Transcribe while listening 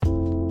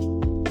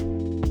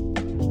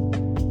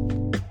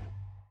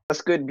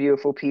What's good,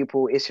 beautiful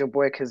people? It's your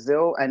boy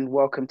Kazil, and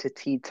welcome to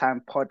Tea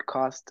Time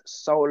Podcast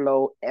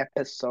Solo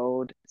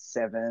Episode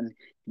 7.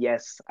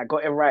 Yes, I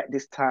got it right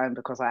this time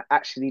because I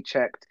actually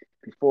checked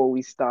before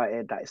we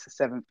started that it's the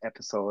seventh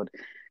episode.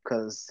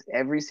 Because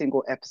every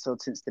single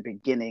episode since the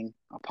beginning,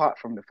 apart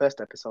from the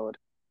first episode,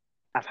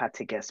 I've had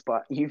to guess,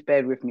 but you've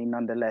bared with me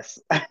nonetheless.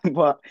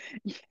 But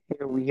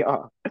here we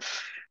are.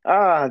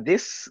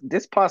 This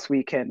past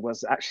weekend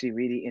was actually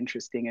really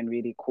interesting and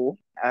really cool.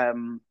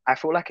 I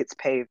feel like it's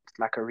paved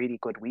like a really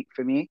good week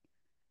for me.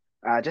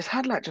 I just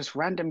had like just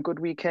random good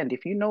weekend.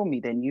 If you know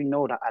me, then you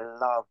know that I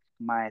love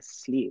my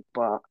sleep.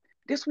 But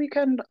this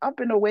weekend, I've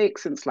been awake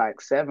since like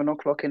 7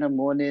 o'clock in the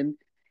morning.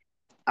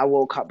 I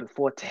woke up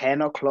before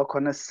 10 o'clock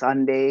on a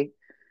Sunday.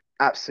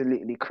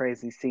 Absolutely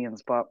crazy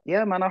scenes. But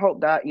yeah, man, I hope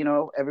that,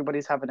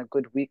 everybody's having a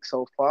good week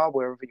so far,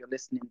 wherever you're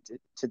listening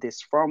to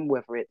this from,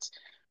 whether it's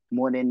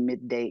morning,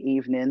 midday,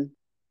 evening,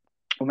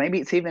 or maybe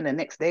it's even the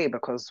next day,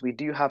 because I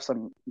do have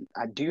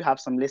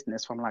some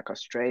listeners from like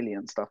Australia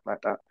and stuff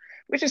like that,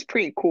 which is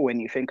pretty cool when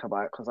you think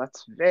about it, because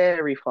that's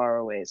very far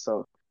away.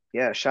 So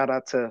yeah, shout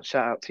out to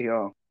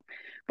y'all.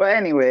 But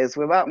anyways,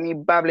 without me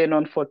babbling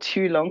on for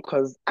too long,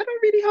 because I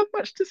don't really have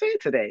much to say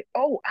today.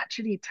 Oh,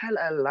 actually, tell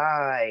a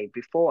lie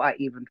before I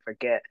even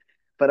forget.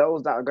 For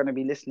those that are going to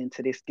be listening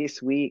to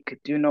this week,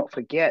 do not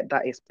forget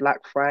that it's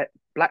Black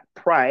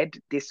Pride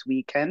this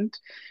weekend.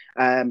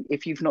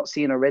 If you've not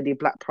seen already,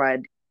 Black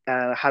Pride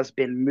has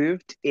been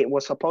moved. It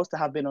was supposed to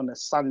have been on a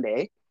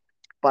Sunday,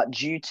 but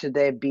due to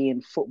there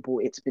being football,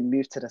 it's been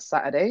moved to the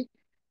Saturday.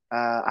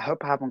 I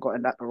hope I haven't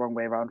gotten that the wrong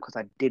way around, because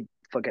I did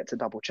forget to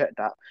double check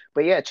that.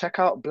 But yeah, check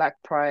out Black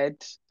Pride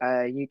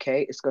UK.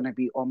 It's going to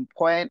be on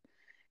point.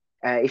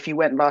 If you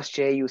went last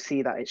year, you'll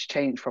see that it's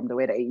changed from the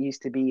way that it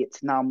used to be.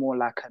 It's now more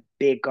like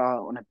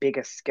on a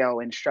bigger scale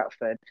in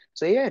Stratford.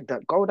 So yeah,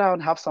 go down,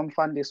 have some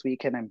fun this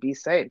weekend, and be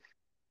safe.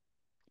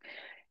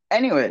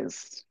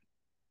 Anyways,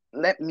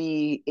 let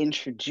me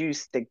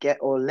introduce the get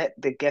or let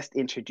the guest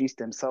introduce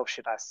themselves,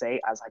 should I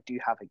say, as I do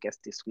have a guest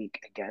this week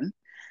again.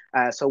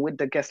 So would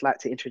the guest like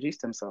to introduce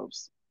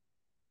themselves?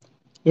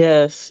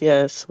 Yes,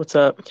 yes. What's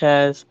up,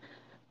 Kaz?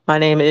 My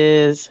name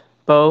is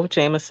Beaux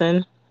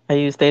Jameson. I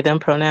use they, them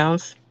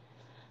pronouns.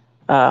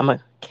 I'm a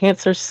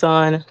Cancer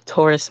Sun,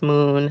 Taurus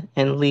Moon,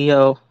 and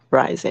Leo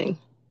Rising.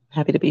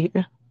 Happy to be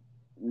here.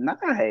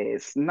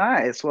 Nice,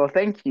 nice. Well,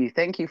 thank you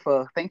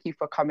for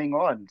coming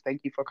on.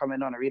 Thank you for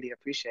coming on. I really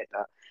appreciate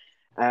that.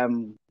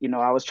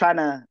 I was trying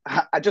to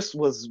I just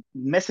was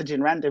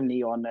messaging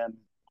randomly on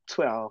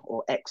Twitter,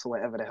 or X, or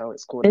whatever the hell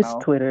it's called It's now.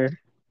 Twitter.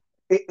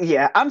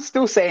 Yeah, I'm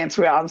still saying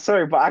Twitter. I'm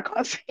sorry, but I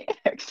can't say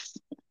X.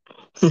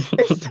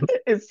 It's,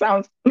 it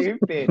sounds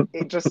stupid.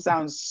 It just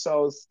sounds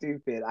so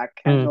stupid. I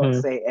cannot hmm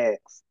say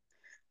X.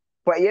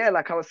 But yeah,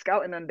 like I was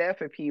scouting on there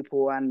for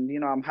people, and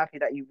I'm happy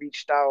that you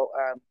reached out.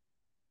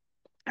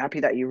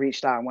 Happy that you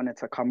reached out and wanted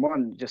to come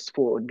on. Just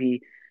thought it'd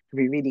be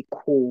really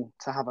cool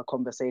to have a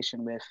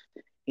conversation with,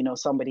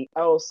 somebody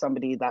else,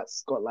 somebody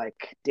that's got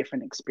like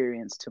different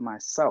experience to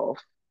myself.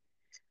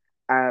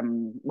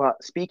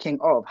 But speaking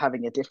of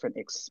having a different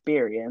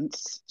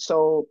experience,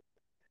 so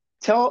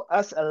tell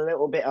us a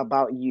little bit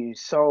about you.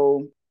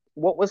 So,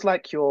 what was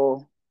like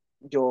your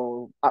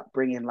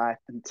upbringing like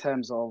in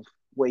terms of,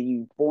 were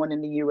you born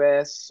in the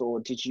US,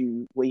 or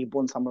were you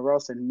born somewhere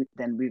else and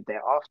then moved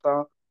there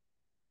after?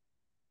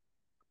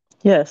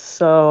 Yes,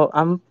 so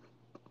I'm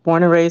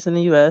born and raised in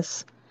the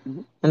U.S.,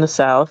 Mhm. in the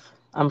South.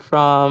 I'm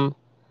from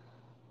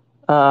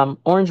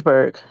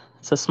Orangeburg.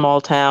 It's a small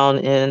town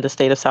in the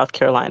state of South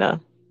Carolina,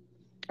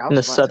 I in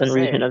was the about to southern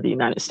region say of the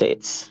United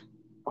States.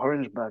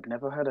 Orangeburg.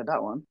 Never heard of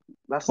that one.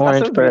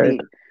 Orangeburg.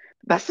 Do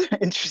That's an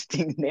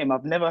interesting name.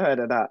 I've never heard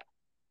of that.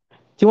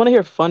 you want to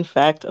hear a fun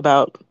fact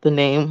about the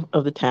name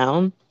of the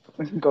town?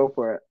 Go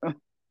for it.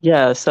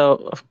 Yeah,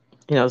 so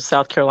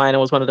South Carolina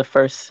was one of the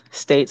first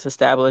states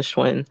established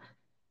when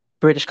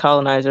British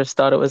colonizers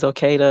thought it was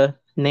okay to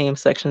name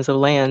sections of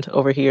land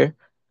over here.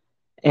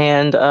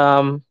 And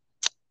a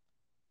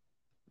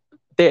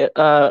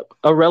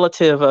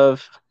relative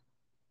of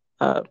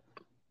uh,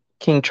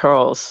 King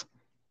Charles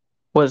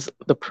was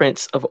the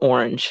Prince of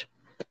Orange.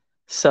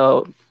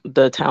 So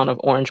the town of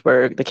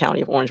Orangeburg, the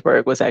county of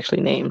Orangeburg, was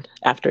actually named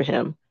after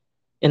him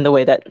in the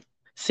way that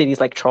cities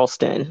like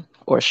Charleston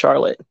or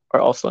Charlotte are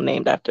also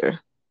named after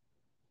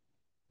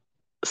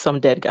some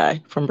dead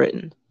guy from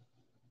Britain.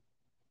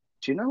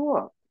 Do you know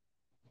what?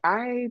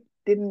 I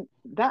didn't.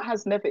 That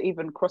has never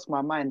even crossed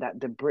my mind that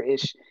the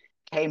British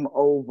came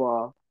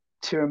over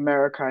to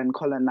America and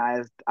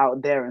colonized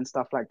out there and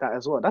stuff like that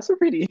as well. That's a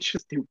really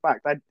interesting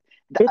fact.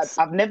 It's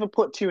I've never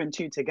put two and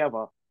two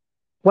together.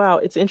 Wow,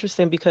 it's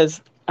interesting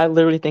because I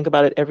literally think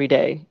about it every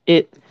day.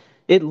 It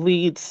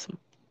leads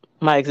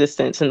my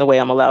existence in the way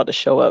I'm allowed to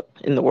show up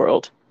in the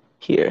world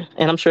here.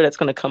 And I'm sure that's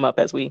going to come up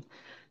as we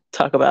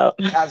talk about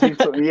As we've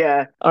talked,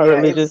 yeah, our yeah,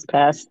 religious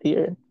past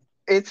here.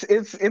 it's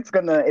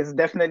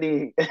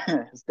definitely it's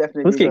Let's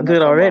definitely get gonna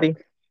good come up. already.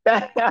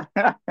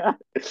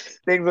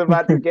 Things are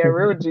about to get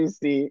real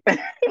juicy.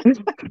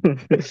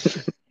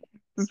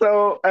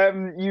 So,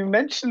 you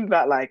mentioned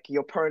that like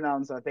your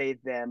pronouns are they,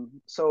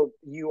 them. So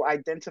you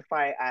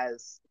identify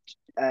as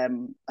a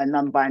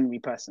non-binary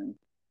person.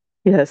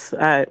 Yes,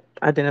 I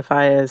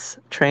identify as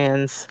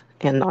trans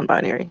and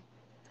non-binary.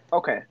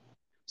 Okay.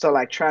 So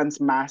like trans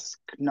mask,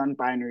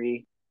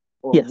 non-binary,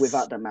 or Yes.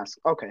 without the mask.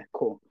 Okay,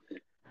 cool.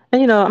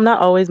 And I'm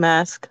not always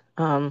masked.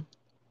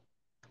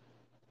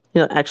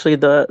 Actually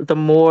the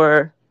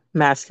more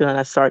masculine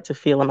I start to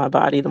feel in my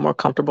body, the more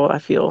comfortable I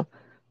feel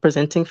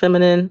presenting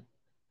feminine.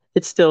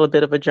 It's still a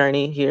bit of a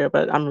journey here,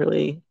 but I'm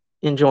really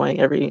enjoying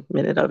every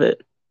minute of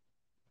it.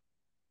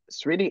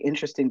 It's really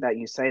interesting that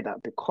you say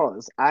that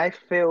because I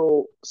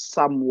feel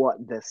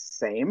somewhat the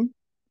same.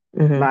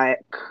 Hmm.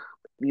 Like,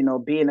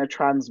 being a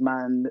trans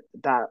man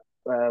that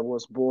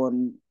was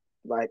born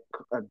like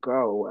a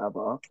girl or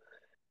whatever,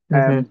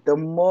 Hmm. the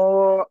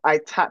more I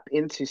tap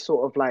into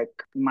sort of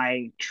like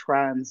my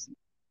trans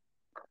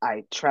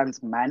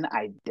man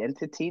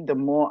identity, the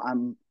more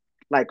I'm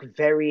like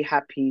very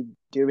happy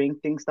doing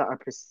things that are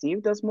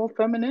perceived as more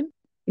feminine.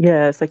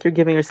 Yeah, it's like you're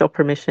giving yourself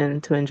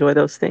permission to enjoy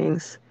those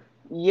things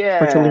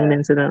or to lean Yeah,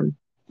 into them.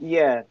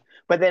 yeah.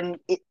 But then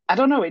I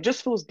don't know, it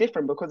just feels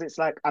different because it's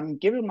like I'm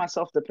giving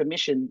myself the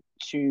permission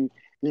to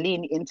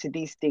lean into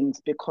these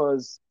things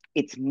because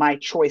it's my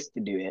choice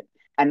to do it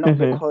and not Hmm.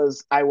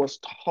 because I was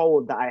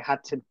told that I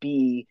had to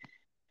be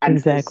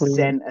and Exactly.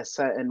 present a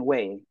certain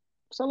way.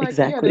 So like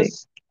yeah, Exactly.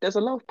 there's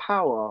a lot of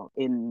power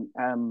in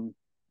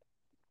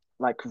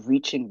like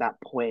reaching that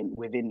point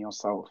within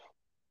yourself.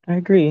 I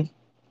agree.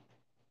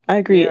 I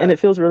agree. And Yeah. it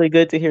feels really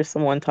good to hear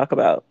someone talk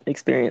about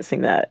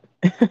experiencing that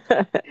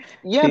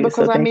Yeah, too.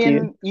 because So I thank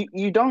you. mean,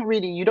 you don't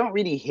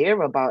really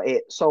hear about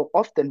it so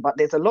often, but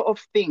there's a lot of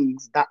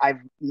things that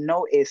I've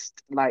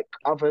noticed like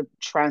other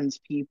trans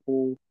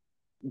people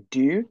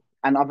do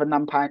and other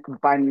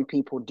non-binary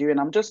people do, and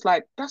I'm just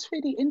like, that's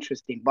really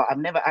interesting, but I've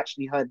never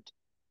actually heard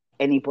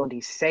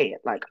anybody say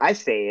it. Like I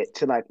say it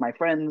to like my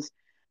friends,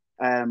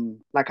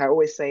 like I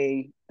always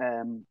say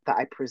that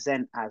I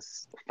present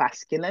as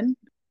masculine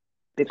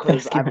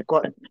because I've Masculine.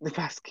 got the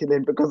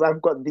masculine because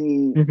I've got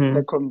the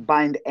Hmm.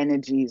 combined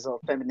energies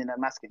of feminine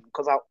and masculine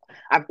because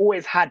I've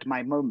always had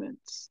my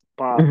moments,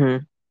 but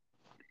Hmm.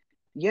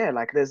 yeah,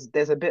 like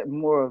there's a bit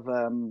more of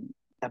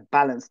a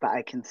balance that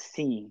I can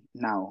see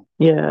now,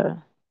 Yeah.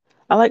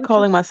 I like which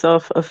calling is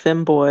myself a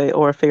femboy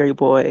or a fairy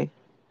boy.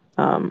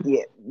 Um,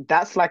 yeah,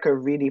 that's like a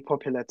really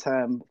popular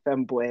term,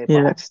 femboy,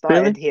 but yeah. I've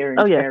started Really?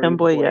 hearing Oh yeah, fairy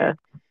femboy, boy. yeah.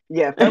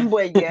 Yeah,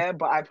 femboy, yeah,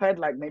 but I've heard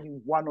like maybe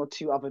one or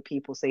two other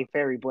people say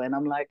fairy boy, and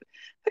I'm like,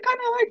 I kind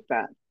of like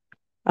that.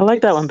 I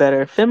like that one It's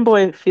better.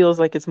 Femboy feels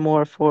like it's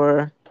more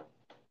for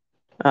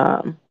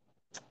um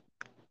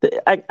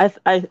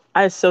I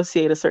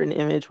associate a certain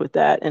image with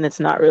that, and it's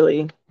not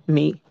really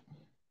me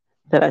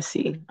that I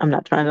see. I'm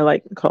not trying to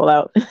like call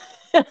out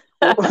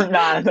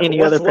nah, no,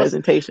 any other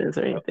presentations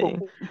or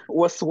anything.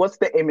 what's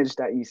the image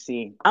that you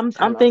see? I'm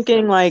Tell us, thinking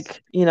tell us.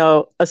 like,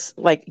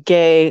 like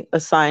gay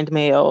assigned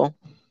male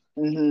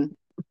Mm-hmm.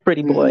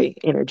 pretty Mm-hmm. boy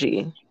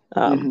energy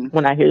Mm-hmm.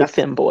 when I hear the That's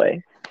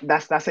femboy.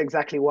 that's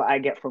exactly what I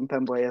get from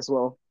femboy as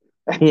well.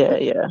 Yeah,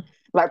 yeah.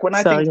 Like when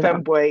I So, think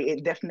femboy,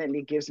 it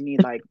definitely gives me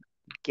like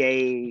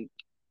gay,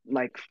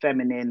 like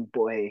feminine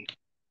boy.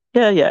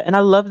 yeah, yeah. And I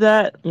love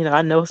that.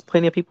 I know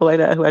plenty of people like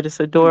that who I just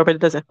adore, but it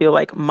doesn't feel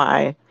like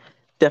my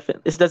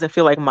it doesn't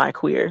feel like my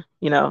queer.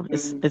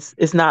 It's Mm-hmm.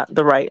 it's not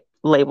the right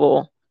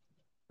label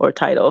or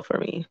title for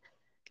me.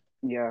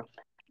 Yeah,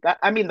 that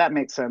I mean that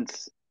makes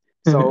sense.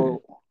 Hmm.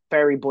 So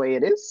fairy boy,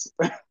 it is.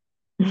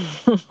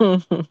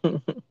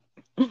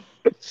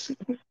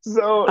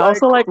 So I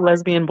like also like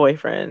lesbian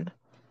boyfriend,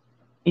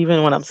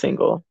 even when I'm les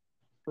single.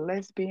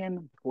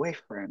 lesbian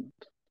boyfriend.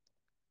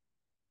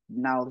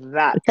 Now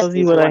that It tells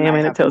you is what I one am I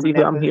and it have tells you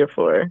who I'm never. here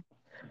for.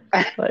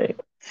 Like,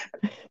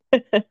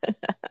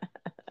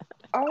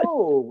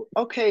 Oh,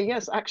 okay,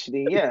 yes,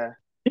 actually, yeah.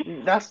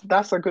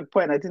 That's a good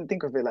point. I didn't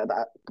think of it like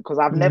that because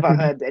I've never hmm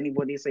heard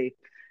anybody say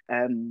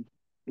um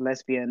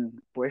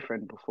lesbian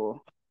boyfriend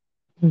before.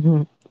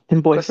 hmm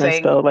and Because boyfriend saying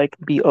spelled like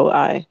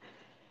BOI.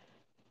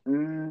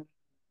 mm,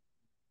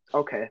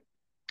 okay,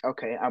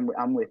 okay,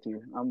 I'm with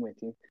you. I'm with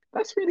you.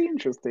 That's really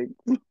interesting.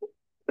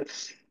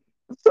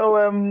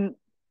 So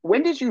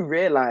when did you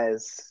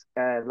realize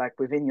like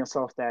within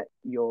yourself that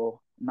you're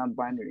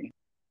non-binary?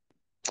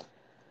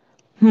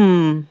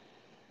 Hmm.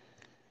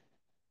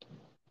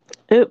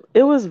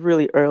 It was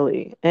really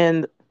early,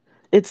 and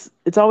it's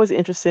always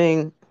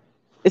interesting.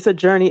 It's a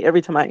journey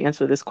every time I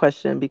answer this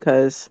question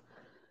because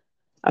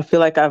I feel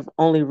like I've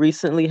only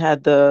recently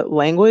had the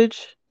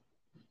language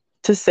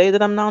to say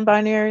that I'm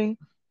non-binary.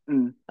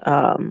 Mm,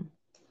 Um,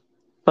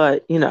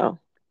 but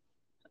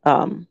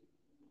um,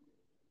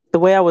 the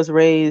way I was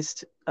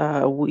raised,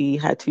 we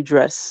had to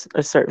dress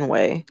a certain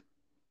way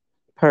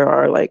per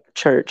our like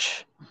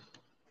church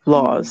mm,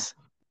 laws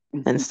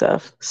and mhm,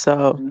 stuff.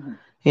 So, mhm,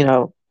 you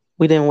know,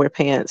 we didn't wear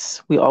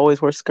pants. We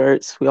always wore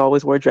skirts. We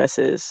always wore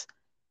dresses.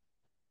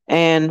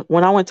 And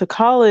when I went to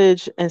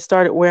college and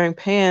started wearing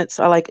pants,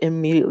 I like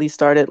immediately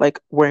started like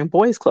wearing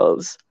boys'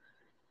 clothes.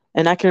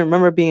 And I can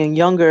remember being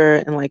younger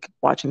and like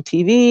watching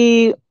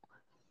TV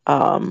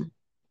Um,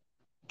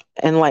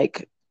 and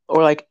like,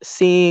 or like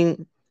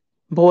seeing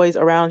boys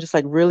around just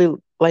like really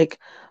like,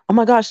 oh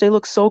my gosh, they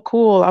look so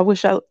cool. I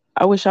wish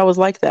I was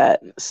like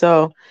that.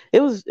 So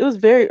it was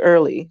very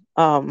early.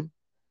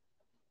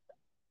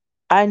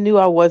 I knew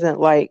I wasn't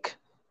like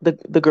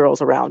the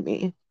girls around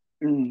me,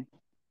 Mm,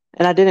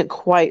 and I didn't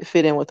quite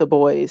fit in with the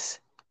boys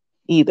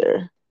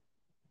either.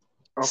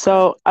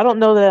 okay. So I don't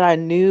know that I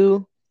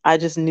knew. I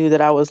just knew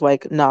that I was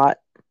like not.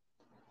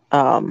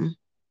 Um,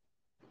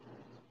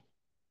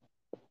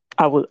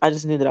 I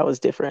just knew that I was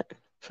different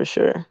for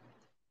sure.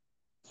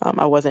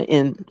 I wasn't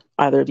in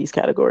either of these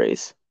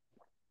categories.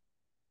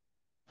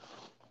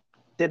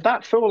 Did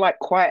that feel like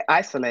quite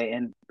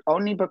isolating?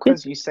 Only It,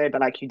 because you say that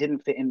like you didn't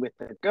fit in with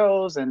the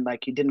girls and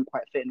like you didn't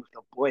quite fit in with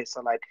the boys.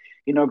 So like,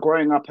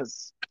 growing up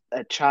as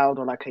a child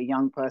or like a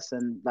young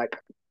person, like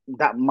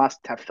that must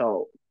have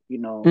felt,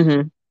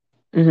 hmm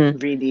hmm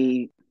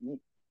really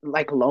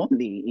like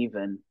lonely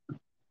even.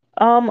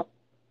 Um,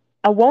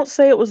 I won't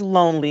say it was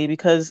lonely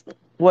because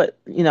what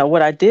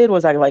I did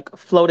was I like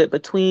floated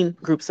between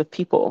groups of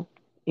people.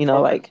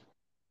 Okay. Like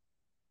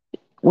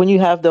when you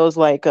have those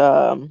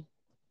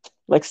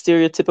like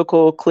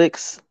stereotypical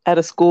cliques at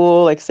a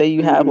school, like say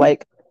you have Mm-hmm.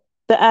 like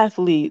the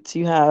athletes,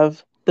 you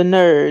have the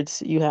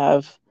nerds, you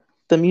have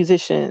the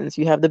musicians,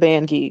 you have the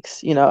band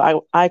geeks.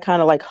 I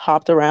kind of like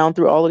hopped around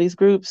through all of these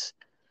groups.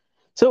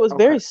 So it was Okay.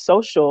 very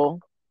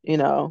social, you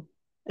know.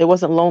 It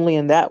wasn't lonely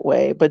in that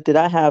way, but did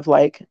I have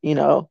like,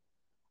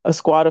 a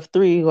squad of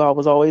three who I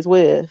was always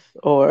with,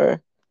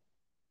 or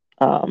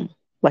um,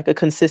 like a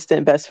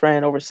consistent best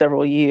friend over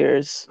several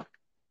years?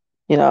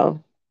 You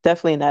know,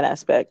 definitely in that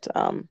aspect,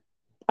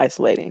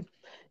 isolating.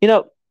 You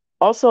know,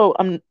 Also,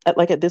 I'm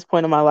at this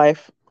point in my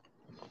life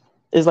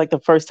is like the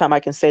first time I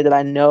can say that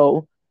I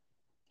know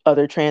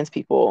other trans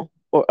people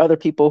or other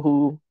people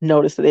who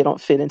notice that they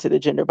don't fit into the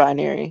gender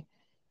binary.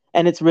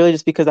 And it's really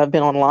just because I've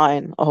been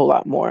online a whole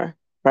lot more,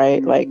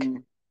 right? Mm-hmm.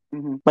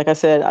 Mm-hmm. Like I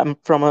said, I'm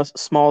from a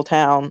small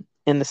town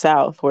in the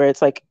South where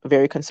it's like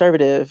very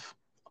conservative,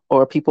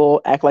 or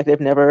people act like they've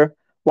never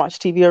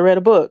watched TV or read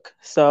a book.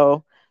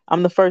 So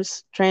I'm the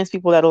first trans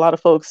people that a lot of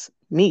folks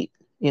meet,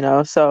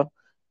 So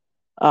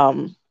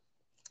um,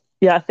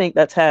 yeah, I think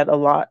that's had a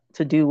lot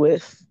to do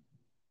with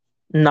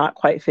not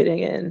quite fitting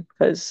in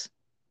because,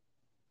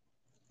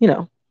 you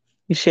know,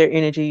 you share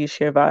energy, you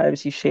share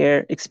vibes, you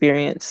share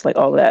experience, like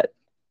all that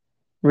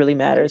really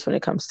matters when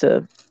it comes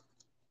to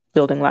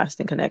building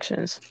lasting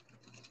connections.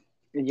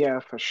 Yeah,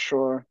 for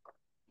sure.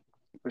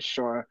 For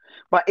sure.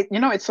 But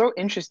it's so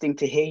interesting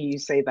to hear you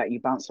say that you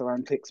bounce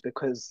around clicks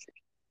because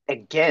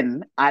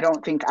again, I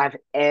don't think I've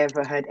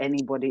ever heard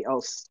anybody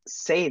else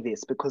say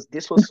this because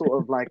this was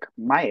sort of like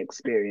my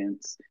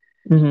experience.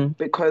 Hmm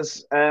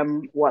Because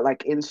what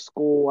like in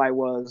school I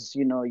was,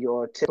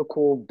 your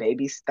typical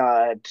baby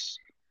stud,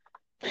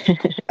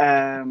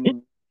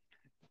 um,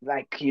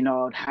 like,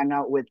 hang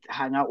out with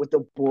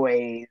the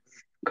boys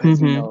because,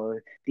 hmm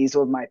these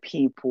were my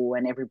people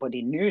and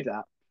everybody knew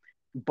that.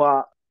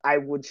 But I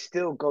would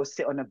still go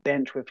sit on a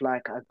bench with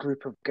like a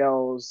group of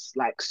girls,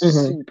 like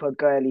hmm super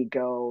girly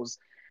girls.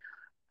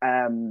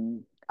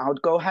 I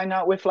would go hang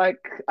out with like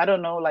I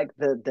don't know, like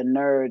the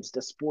nerds,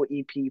 the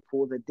sporty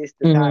people, the this,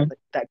 the that,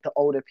 hmm the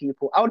older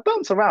people. I would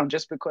bounce around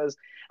just because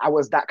I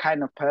was that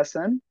kind of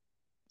person,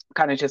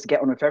 kind of just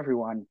get on with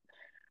everyone.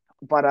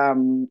 But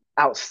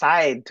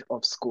outside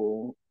of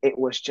school, it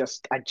was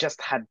just I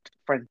just had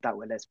friends that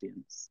were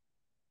lesbians,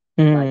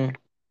 like mm.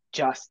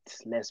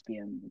 just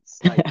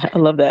lesbians, like I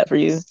love that for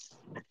you.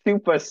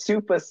 super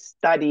super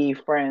study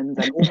friends,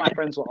 and all my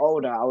friends were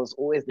older. I was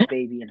always the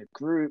baby in a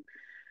group.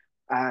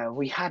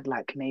 We had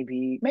like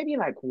maybe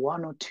like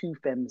one or two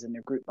femmes in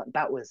the group, but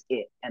that was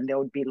it. And there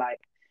would be like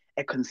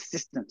a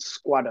consistent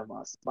squad of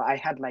us. But I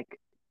had like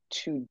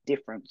two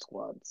different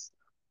squads.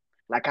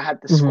 Like I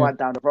had the Hmm squad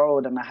down the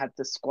road and I had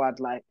the squad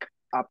like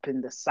up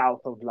in the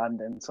south of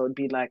London. So it'd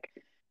be like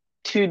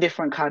two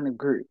different kind of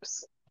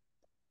groups.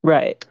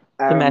 Right.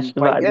 To match the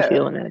But vibe you're yeah,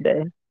 feeling that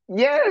day.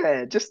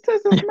 yeah, just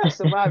match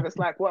the vibe. It's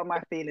like, what am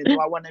I feeling? Do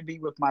I want to be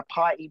with my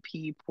party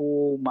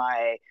people,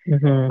 my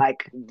Hmm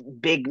like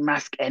big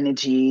mask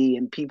energy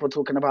and people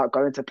talking about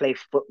going to play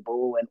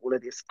football and all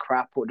of this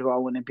crap, or do I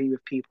want to be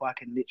with people I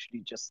can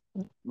literally just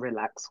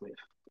relax with?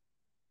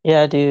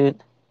 Yeah,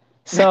 dude.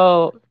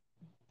 So,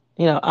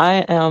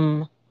 I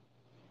am,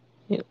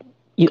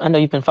 I know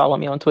you've been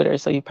following me on Twitter,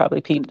 so you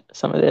probably peeped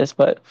some of this,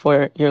 but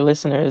for your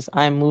listeners,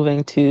 I'm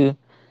moving to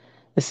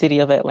the city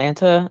of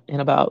Atlanta in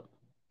about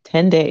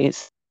 10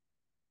 days.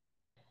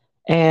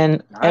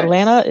 And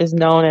Atlanta Nice. is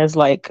known as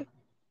like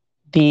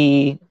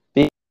the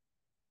big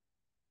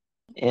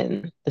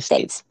in the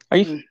States. Are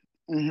you?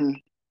 Mm-hmm.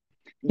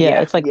 Yeah,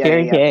 Yeah, it's like yeah,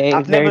 very yeah.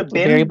 gay, very,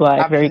 very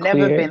black, I've very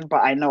never queer. been,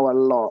 but I know a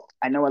lot.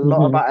 I know a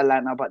lot Hmm about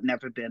Atlanta, but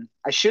never been.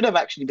 I should have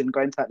actually been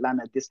going to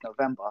Atlanta this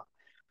November,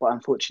 but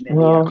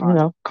unfortunately, I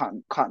Well,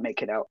 can't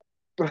make it out.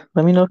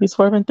 let me know if you're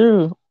swerving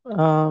through.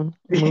 I'm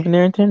moving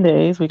there in 10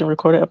 days. We can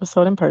record an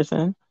episode in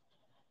person.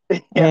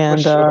 Yeah, for And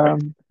sure.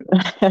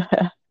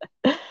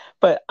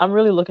 but I'm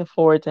really looking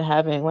forward to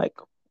having like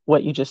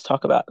what you just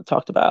talked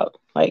about,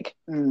 like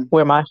Mm,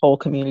 where my whole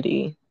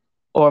community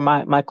or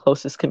my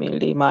closest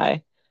community,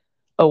 my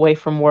away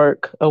from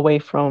work, away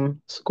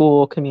from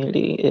school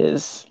community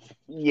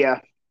yeah,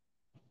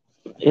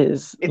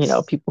 is,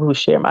 it's people who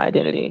share my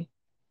identity.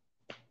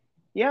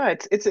 yeah,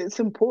 it's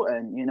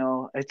important, you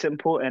know, it's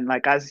important.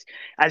 Like as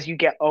you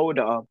get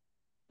older,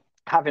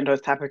 having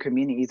those type of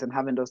communities and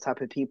having those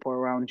type of people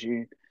around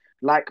you,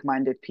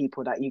 like-minded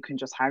people that you can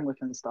just hang with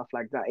and stuff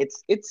like that.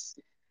 It's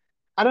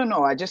I don't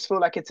know, I just feel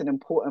like it's an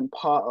important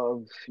part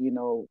of,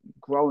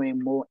 growing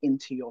more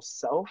into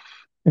yourself.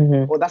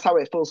 Hmm. Or that's how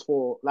it feels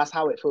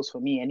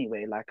for me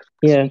anyway. Like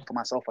Yeah. speak for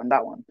myself on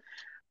that one.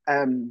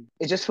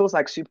 It just feels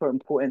like super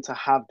important to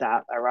have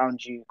that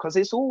around you because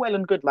it's all well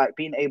and good like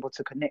being able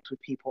to connect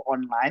with people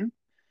online,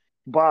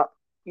 but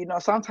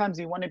sometimes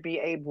you want to be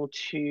able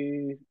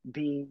to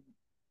be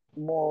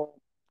more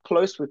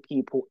close with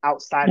people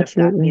outside of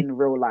that Absolutely. in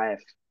real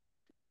life.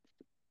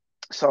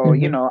 So,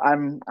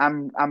 Hmm.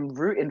 I'm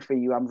rooting for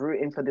you. I'm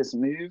rooting for this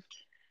move.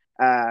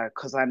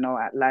 Because I know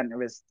Atlanta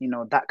is,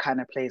 that kind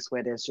of place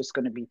where there's just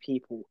going to be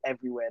people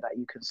everywhere that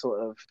you can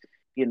sort of,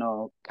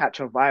 catch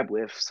a vibe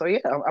with. So yeah,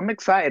 I'm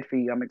excited for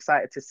you. I'm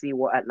excited to see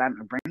what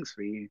Atlanta brings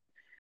for you.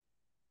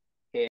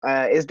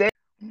 Yeah.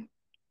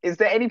 Is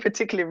there any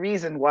particular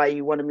reason why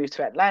you want to move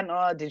to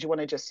Atlanta? Did you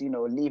want to just,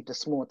 leave the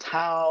small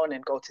town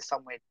and go to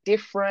somewhere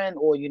different?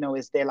 Or,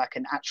 is there like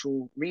an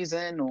actual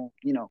reason or,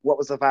 what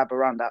was the vibe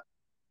around that?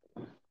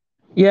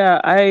 Yeah,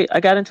 I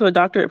got into a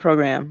doctorate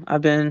program.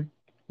 I've been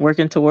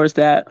working towards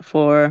that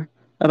for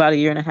about a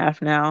year and a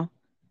half now,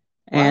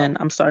 and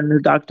Wow. I'm starting a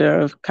doctor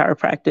of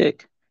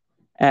chiropractic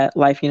at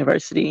Life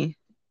University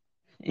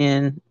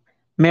in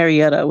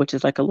Marietta, which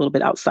is like a little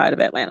bit outside of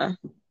Atlanta.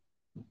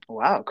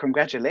 Wow.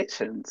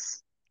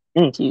 Congratulations.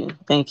 Thank you.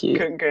 Thank you.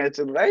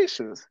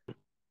 Congratulations.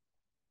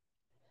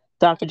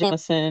 Dr.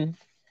 Jameson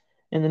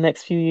in the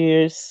next few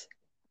years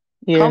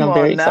here, and Come I'm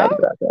very on now. excited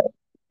about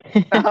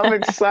I'm that.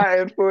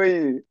 excited for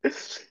you.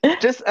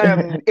 Just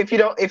if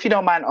you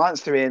don't mind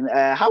answering,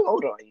 how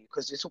old are you?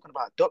 Because you're talking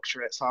about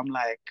doctorate, so I'm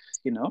like,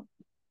 you know,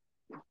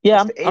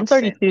 Yeah, what's I'm the I'm age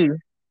saying? 32.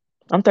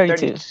 I'm 30.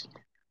 32.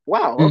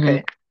 Wow, Hmm.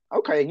 okay.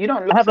 Okay, you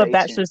don't I look have a 32.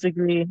 bachelor's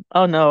degree.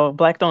 Oh no,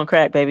 black don't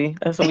crack, baby.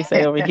 That's what we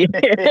say over here.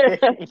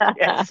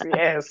 Yes,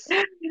 yes.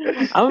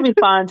 I'm gonna be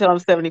fine until I'm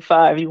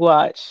 75. You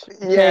watch,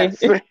 okay?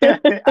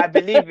 Yes. I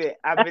believe it.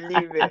 I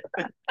believe it.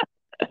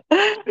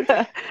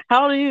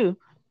 How old are you?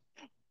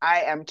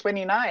 I am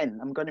 29.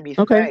 I'm going to be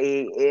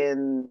Okay. 30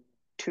 in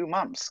 2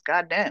 months.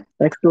 God damn.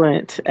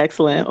 Excellent.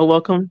 Excellent. Well,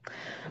 welcome.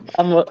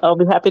 I'll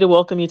be happy to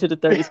welcome you to the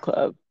 30s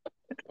club.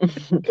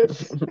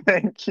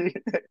 Thank you.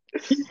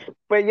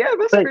 But yeah,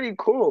 that's But pretty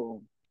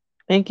cool.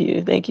 thank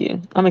you. Thank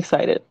you. I'm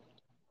excited.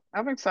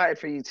 I'm excited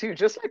for you too.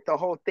 Just like the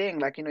whole thing,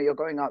 like, you're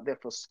going out there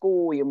for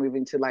school, you're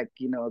moving to like,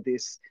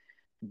 this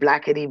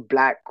blackety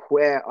black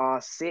queer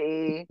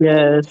city.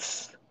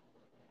 Yes.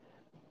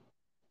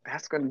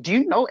 Do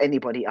you know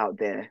anybody out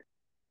there?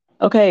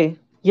 Okay.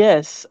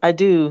 Yes, I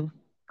do.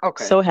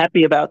 Okay. So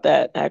happy about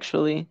that,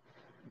 actually.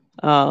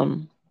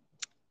 Um,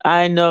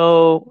 I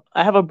know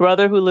I have a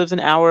brother who lives an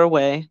hour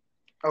away,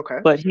 Okay.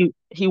 but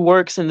he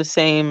works in the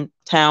same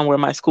town where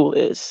my school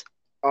is.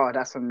 Oh,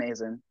 that's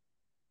amazing.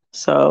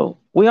 So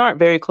we aren't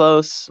very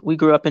close. We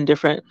grew up in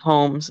different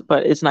homes,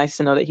 but it's nice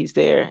to know that he's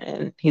there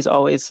and he's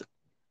always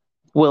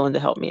willing to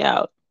help me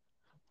out.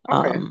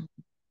 Okay. Um,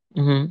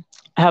 mhm.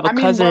 I have a I mean,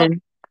 but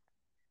cousin.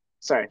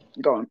 sorry,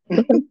 go on.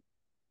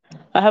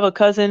 I have a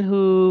cousin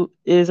who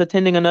is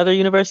attending another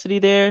university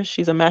there.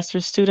 She's a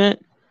master's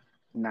student,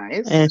 and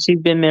Nice. she's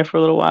been there for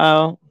a little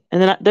while.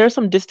 And then there are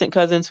some distant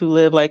cousins who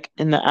live like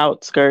in the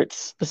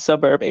outskirts, the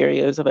suburb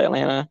areas of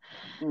Atlanta.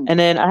 Mm, And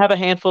then I have a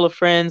handful of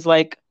friends,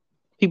 like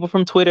people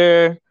from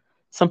Twitter,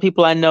 some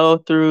people I know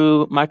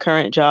through my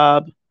current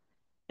job,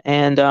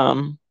 and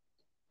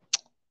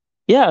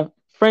yeah,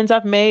 friends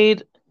I've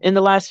made in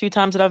the last few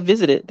times that I've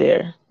visited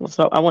there.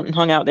 So I went and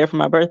hung out there for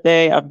my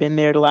birthday. I've been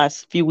there the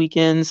last few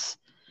weekends,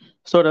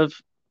 sort of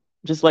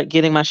just like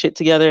getting my shit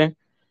together.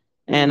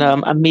 And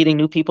mm. I'm meeting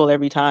new people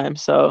every time.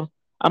 So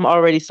I'm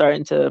already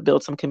starting to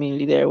build some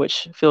community there,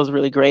 which feels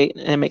really great,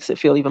 and it makes it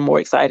feel even more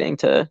exciting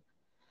to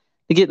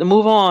get to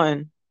move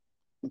on.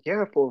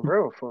 Yeah, for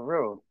real, for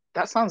real.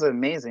 That sounds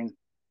amazing.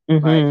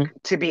 Like Hmm.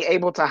 to be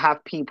able to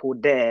have people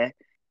there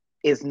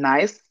is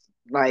nice.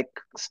 Like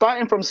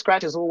starting from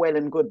scratch is all well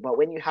and good, but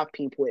when you have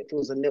people, it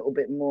feels a little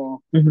bit more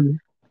Hmm.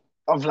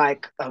 of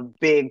like a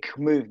big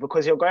move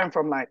because you're going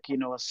from like,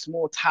 a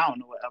small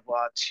town or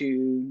whatever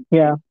to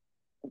Yeah.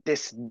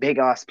 this big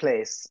ass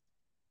place,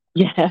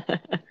 Yeah.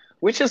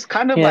 which is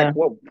kind of Yeah. like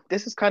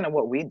this is kind of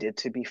what we did,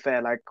 to be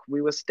fair. Like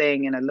we were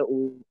staying in a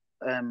little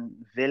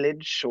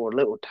village or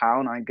little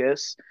town, I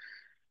guess,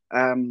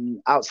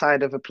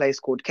 outside of a place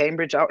called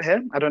Cambridge out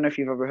here. I don't know if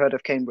you've ever heard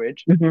of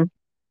Cambridge. Hmm.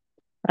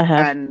 I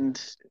have.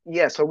 And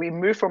yeah, so we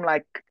moved from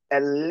like a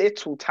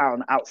little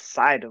town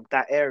outside of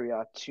that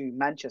area to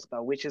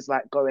Manchester, which is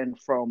like going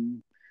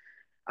from,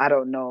 I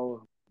don't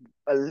know,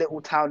 a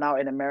little town out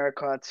in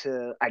America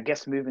to, I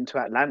guess, move into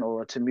Atlanta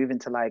or to move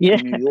into like Yeah,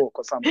 New York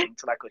or something,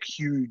 to like a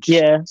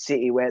huge yeah.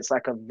 city where it's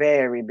like a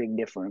very big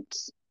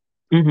difference.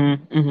 Hmm.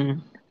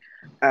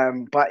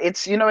 But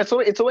it's,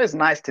 it's always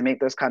nice to make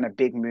those kind of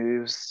big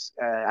moves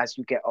as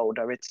you get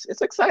older.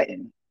 It's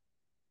exciting.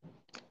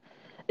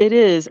 It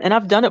is, and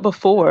I've done it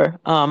before.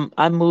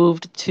 I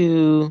moved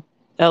to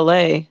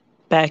LA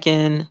back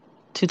in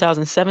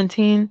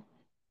 2017,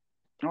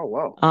 Oh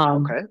wow.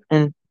 Okay.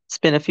 and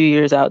spent a few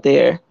years out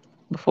there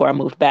before I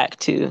moved back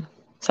to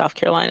South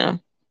Carolina.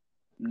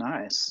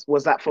 Nice.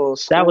 Was that for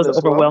That school was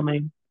as well?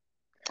 overwhelming.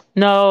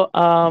 No,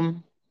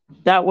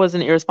 that was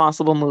an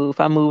irresponsible move.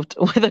 I moved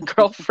with a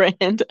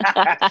girlfriend.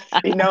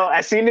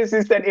 As soon as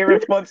you said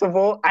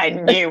irresponsible, I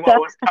knew what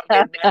was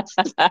coming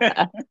next.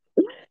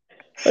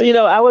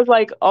 I was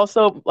like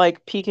also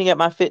like peaking at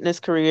my fitness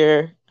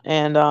career,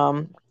 and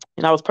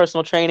I was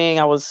personal training.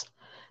 I was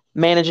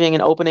managing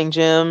and opening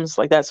gyms,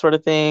 like that sort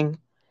of thing.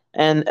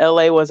 And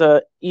LA was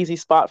a easy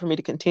spot for me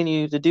to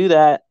continue to do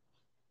that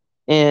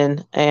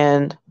in.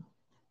 And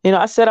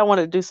I said I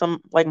wanted to do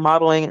some like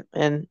modeling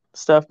and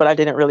stuff, but I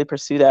didn't really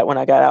pursue that when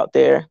I got out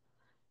there.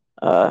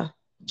 Uh,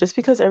 just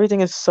because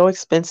everything is so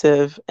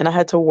expensive and I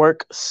had to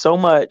work so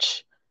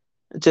much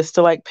just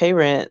to like pay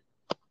rent.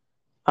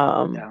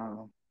 Um,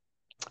 No.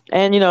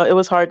 and it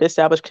was hard to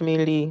establish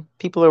community.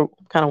 People are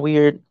kind of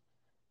weird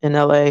in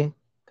LA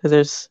because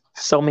there's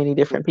so many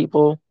different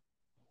people.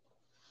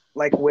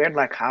 Like weird,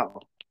 like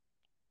how?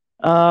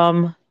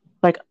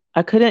 Like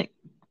I couldn't,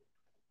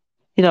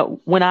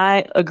 when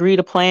I agree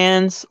to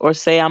plans or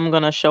say I'm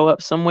gonna show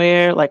up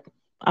somewhere, like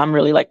I'm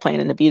really like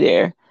planning to be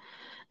there.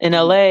 In Mhm.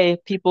 LA,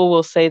 people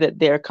will say that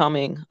they're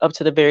coming up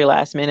to the very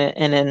last minute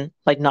and then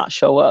like not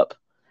show up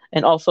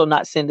and also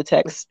not send a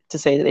text to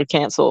say that they've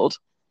canceled,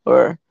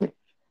 or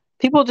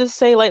people just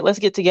say like let's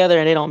get together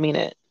and they don't mean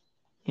it.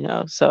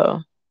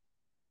 So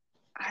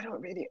I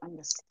don't really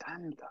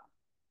understand that.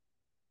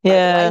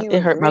 Like, why are yeah, you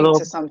it hurt my agreeing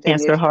little to something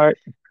cancer if heart.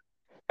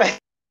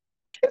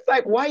 it's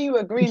like, why are you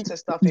agreeing to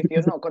stuff if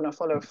you're not gonna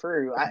follow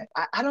through?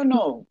 I don't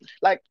know.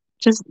 Like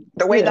Just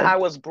the way that yeah. I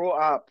was brought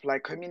up,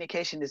 like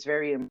communication is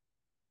very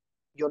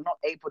you're not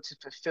able to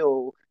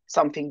fulfill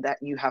something that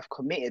you have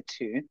committed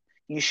to,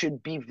 you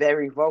should be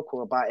very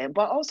vocal about it.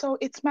 But also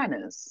it's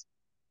manners.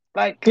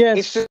 Like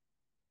it's Yes. just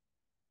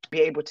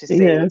be able to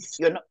say Yes.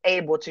 you're not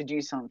able to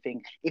do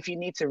something. If you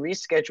need to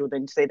reschedule,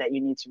 then say that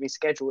you need to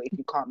reschedule. If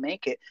you can't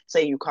make it,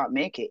 say you can't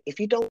make it. If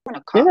you don't want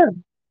to come, Yeah.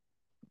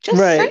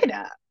 just say Right.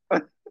 that.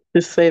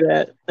 Just say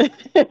that.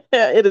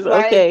 It is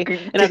Like okay.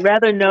 And I'd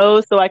rather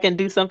know so I can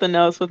do something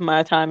else with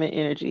my time and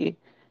energy.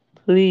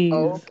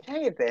 Please.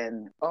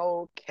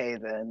 okay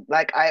then.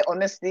 Like I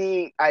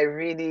honestly, I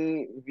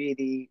really,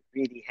 really,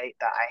 really hate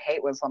that. I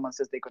hate when someone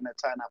says they're gonna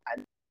turn up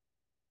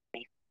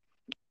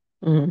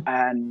Mhm.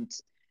 and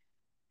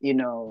you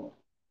know,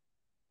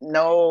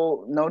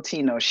 no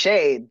tea, no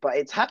shade, but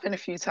it's happened a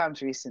few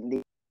times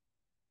recently.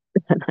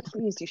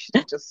 Please, you should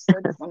have just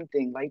said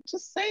something. Like,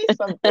 just say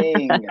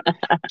something.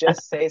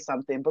 Just say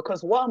something.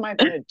 Because what am I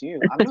gonna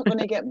do? I'm not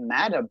gonna get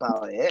mad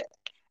about it.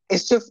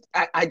 It's just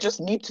I just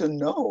need to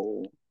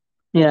know.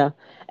 Yeah.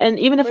 And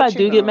even if I But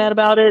do get mad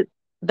about it,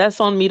 that's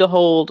on me to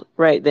hold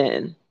right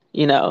then,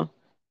 you know.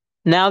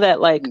 Now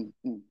that like mm,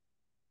 mm.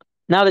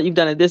 now that you've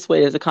done it this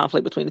way, there's a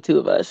conflict between the two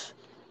of us.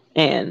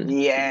 And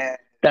Yeah,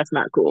 that's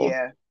not cool.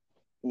 yeah,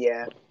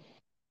 yeah.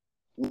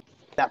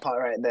 That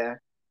part right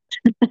there.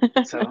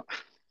 So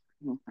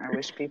I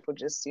wish people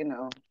just,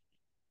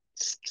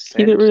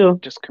 Keep it said,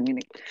 real. just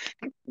communicate.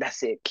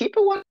 That's it. Keep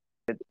it one.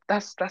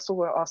 That's all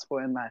we're asked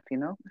for in life.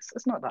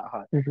 It's not that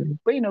hard. Mhm.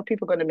 But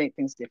people are gonna make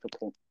things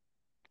difficult.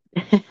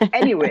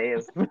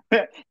 Anyways,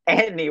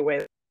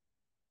 anyway,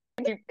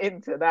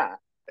 into that.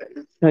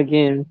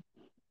 Again.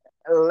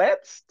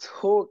 Let's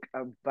talk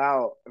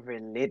about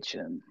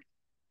religion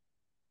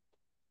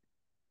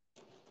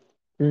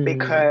Mm.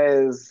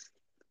 because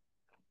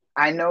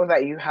I know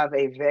that you have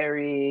a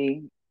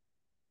very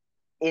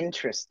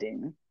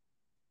interesting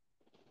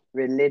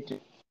religion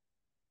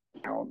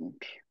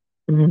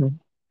Mhm.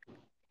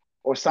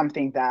 or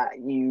something that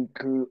you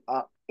grew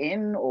up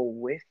in or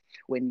with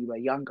when you were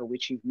younger,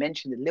 which you've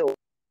mentioned a little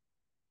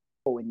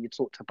when you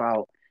talked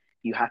about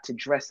you had to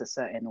dress a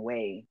certain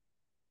way.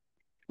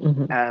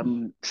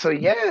 Mhm. So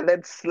yeah,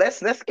 let's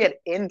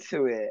get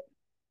into it.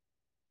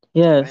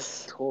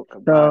 Let's Yes. talk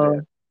about it.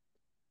 So,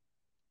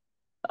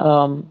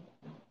 um,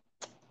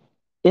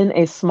 in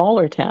a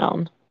smaller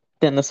town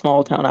than the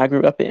small town I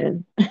grew up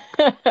in,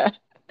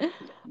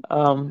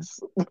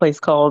 Yes. place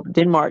called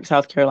Denmark,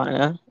 South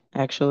Carolina,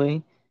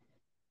 actually,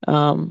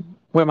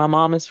 where my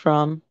mom is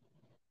from.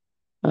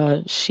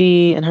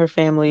 She and her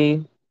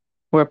family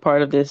were a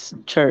part of this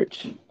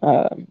church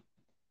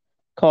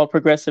called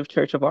Progressive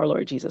Church of Our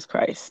Lord Jesus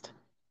Christ.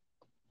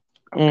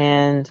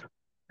 Okay. And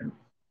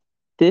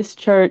this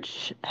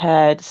church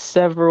had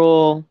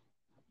several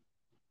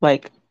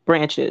like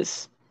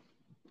branches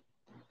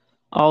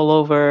all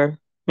over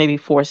maybe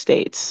four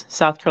states: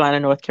 South Carolina,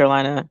 North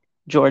Carolina,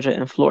 Georgia,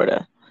 and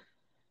Florida.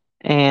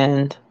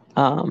 And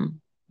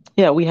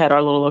Yeah, we had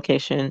our little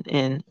location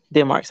in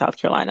Denmark, South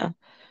Carolina,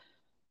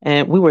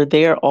 and we were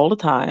there all the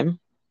time.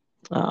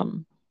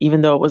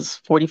 Even though it was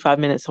 45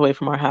 minutes away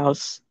from our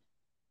house,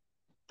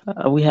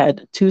 we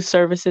had two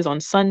services on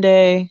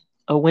Sunday,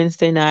 a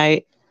Wednesday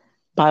night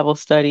Bible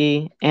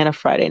study, and a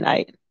Friday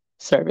night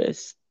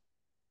service.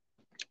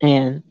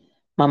 And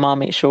my mom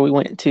made sure we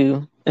went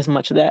to as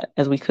much of that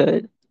as we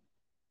could.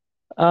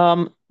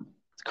 Um,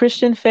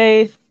 Christian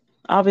faith,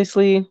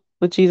 obviously,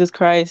 with Jesus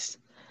Christ,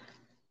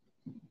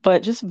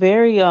 but just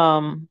very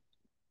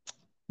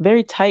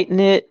tight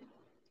knit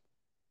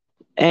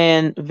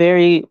and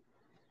very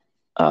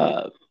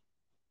uh,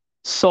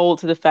 sold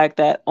to the fact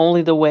that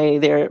only the way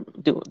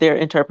they're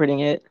interpreting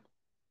it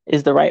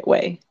is the right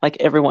way. Like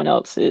everyone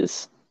else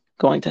is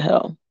going to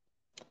hell.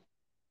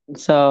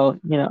 So,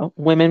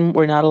 women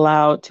were not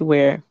allowed to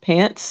wear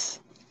pants.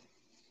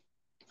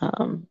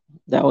 Um,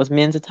 that was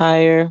men's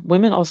attire.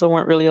 Women also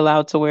weren't really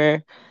allowed to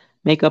wear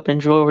makeup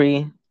and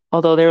jewelry,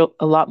 although they're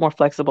a lot more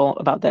flexible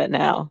about that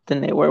now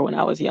than they were when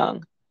I was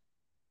young.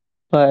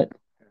 But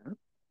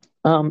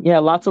yeah,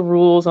 lots of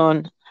rules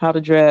on how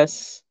to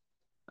dress,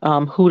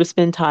 who to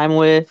spend time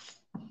with.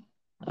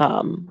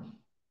 Um,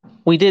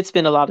 we did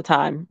spend a lot of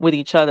time with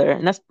each other,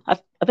 and I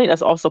think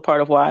that's also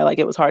part of why like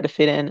it was hard to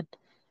fit in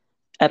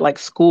at like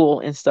school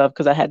and stuff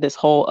because I had this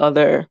whole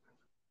other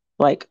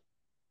like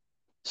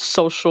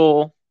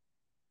social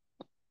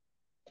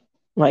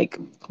like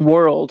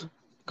world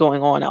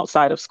going on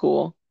outside of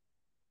school.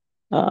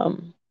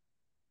 Um,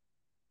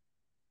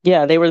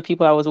 yeah, they were the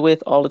people I was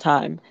with all the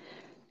time.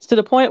 It's to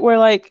the point where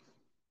like,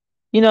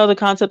 the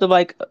concept of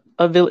like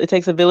it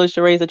takes a village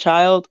to raise a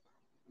child.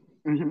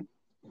 Hmm.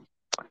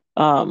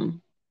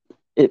 Um,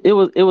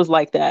 it was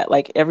like that.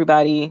 Like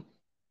everybody,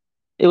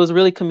 it was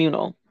really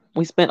communal.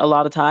 We spent a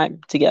lot of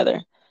time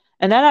together.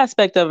 And that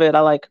aspect of it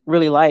I like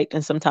really liked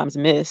and sometimes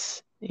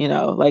miss,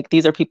 like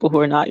these are people who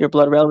are not your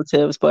blood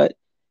relatives, but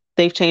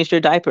they've changed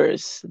your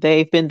diapers.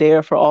 They've been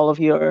there for all of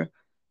your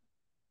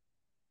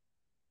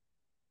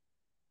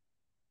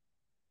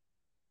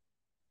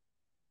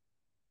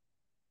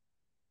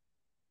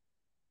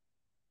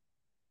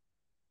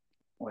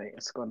Wait,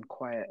 it's gone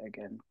quiet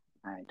again.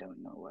 I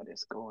don't know what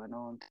is going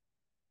on.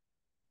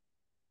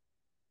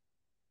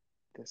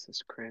 This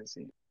is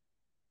crazy.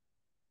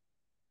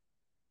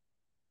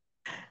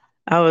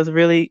 I was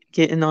really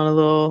getting on a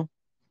little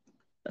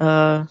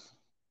uh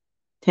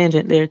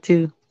tangent there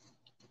too.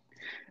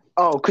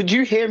 Oh, could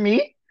you hear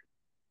me?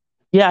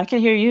 Yeah, I can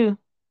hear you.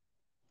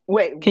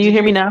 Wait, Can you did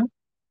hear me you? now?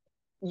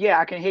 Yeah,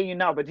 I can hear you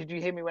now, but did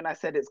you hear me when I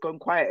said it's gone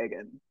quiet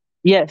again?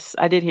 Yes,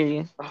 I did hear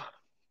you. Oh,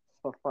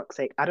 for fuck's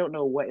sake. I don't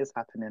know what is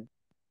happening.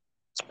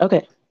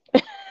 Okay.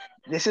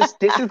 This is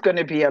going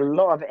to be a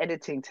lot of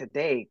editing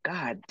today.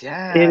 God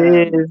It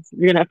damn. is.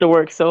 You're gonna have to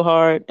work so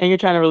hard, and you're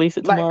trying to release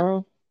it Like,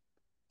 tomorrow.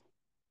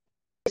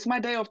 it's my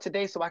day off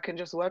today, so I can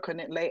just work on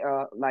it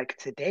later, like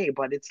today.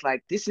 But it's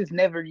like, this is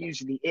never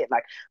usually it.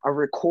 Like, I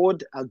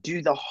record, I'll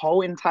do the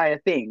whole entire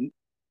thing.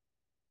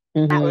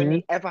 I Hmm.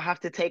 only ever have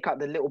to take out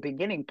the little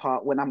beginning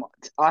part when I'm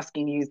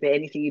asking you, is there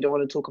anything you don't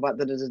want to talk about?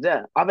 Da, da, da,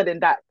 da. Other than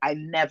that, I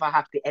never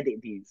have to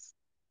edit these.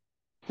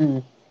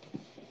 Mm.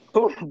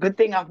 Cool. Good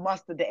thing I've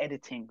mastered the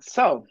editing.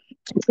 So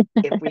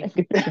if we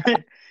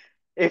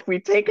if we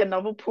take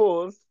another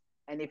pause,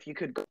 and if you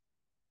could go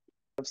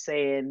of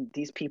saying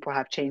these people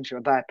have changed your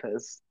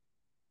diapers,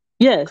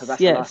 because Yes,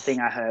 that's the last yes. thing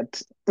I heard.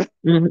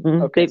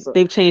 Okay, They've so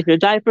they've changed your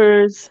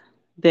diapers.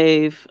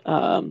 They've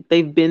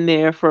been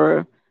there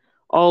for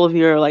all of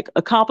your like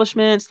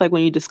accomplishments, like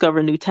when you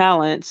discover new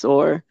talents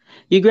or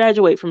you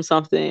graduate from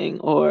something,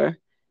 or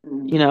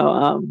you mm, know,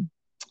 um,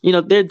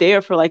 they're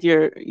there for like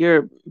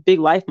your big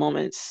life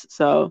moments.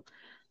 So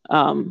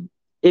um,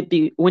 it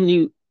be when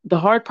you the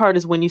hard part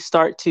is when you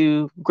start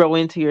to grow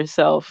into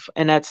yourself,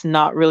 and that's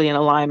not really in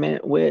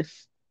alignment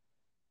with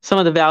some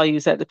of the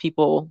values that the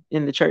people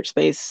in the church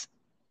space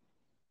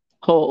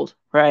hold,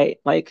 right?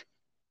 Like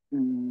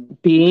mm,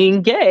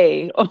 being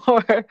gay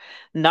or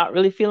not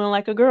really feeling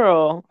like a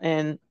girl.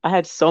 And I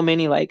had so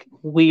many like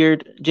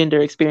weird gender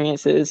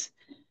experiences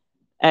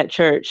at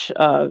church.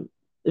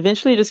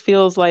 Eventually, it just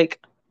feels like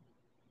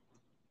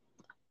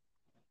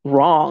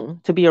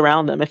wrong to be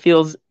around them. It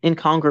feels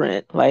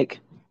incongruent. Like,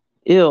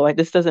 ew, like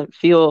this doesn't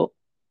feel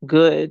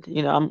good.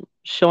 I'm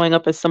showing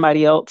up as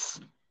somebody else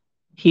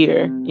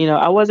here. mm,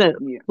 I wasn't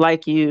yeah,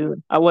 like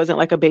you. I wasn't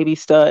like a baby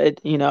stud.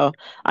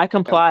 I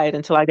yep, complied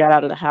until I got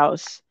out of the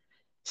house.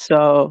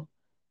 So,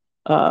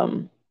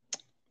 um,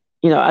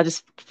 I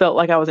just felt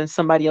like I was in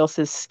somebody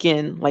else's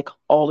skin like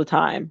all the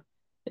time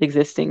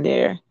existing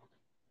there.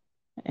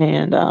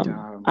 And um,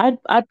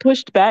 I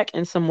pushed back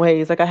in some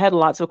ways. Like I had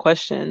lots of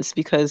questions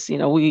because,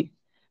 we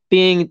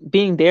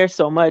being there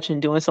so much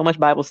and doing so much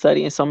Bible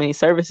study and so many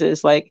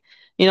services, like,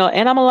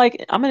 and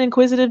I'm an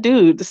inquisitive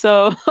dude.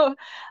 So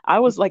I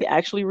was like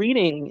actually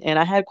reading and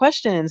I had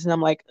questions and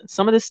I'm like,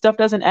 some of this stuff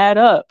doesn't add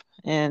up.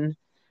 And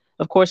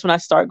of course, when I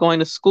start going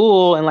to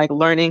school and like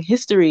learning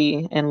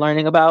history and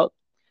learning about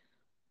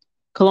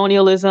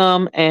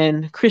colonialism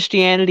and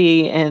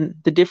Christianity and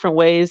the different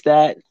ways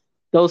that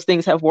those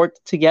things have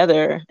worked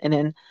together. And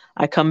then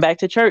I come back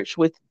to church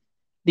with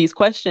these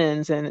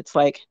questions, and it's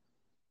like,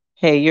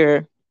 hey,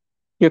 you're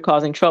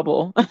causing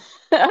trouble.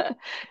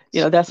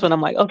 That's when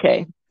I'm like,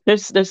 okay,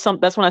 there's some.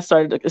 That's when it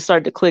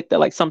started to click that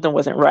like something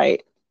wasn't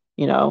right.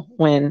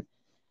 When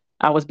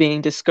I was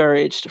being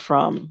discouraged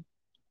from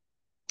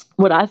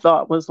what I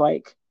thought was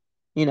like,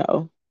 you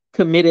know,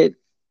 committed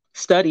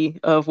study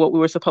of what we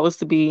were supposed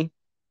to be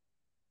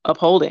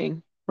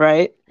upholding,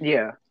 right?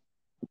 Yeah.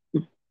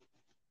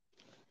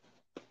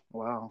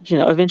 Wow.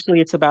 Eventually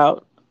it's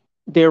about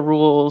their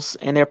rules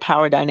and their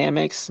power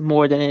dynamics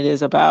more than it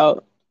is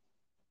about,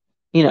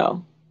 you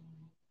know,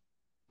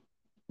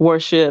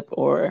 worship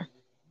or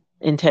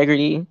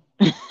integrity,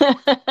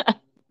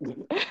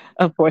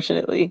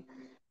 unfortunately.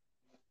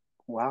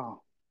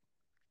 Wow.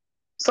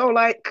 So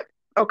like,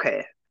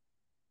 okay,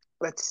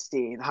 let's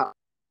see how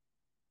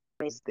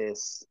is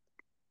this.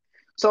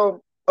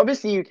 So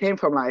obviously you came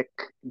from like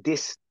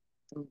this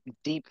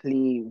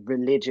deeply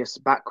religious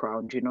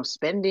background,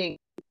 spending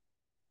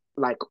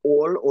like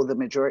all or the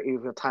majority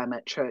of your time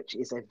at church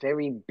is a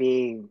very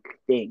big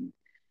thing.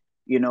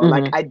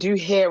 Like Hmm. I do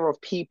hear of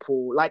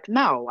people like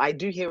now, I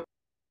do hear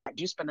I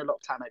do spend a lot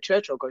of time at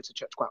church or go to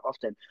church quite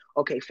often.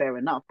 Okay, fair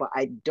enough. But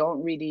I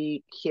don't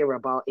really hear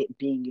about it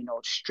being,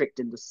 strict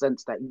in the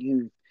sense that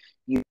you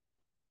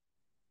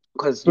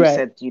because you Right.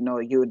 said,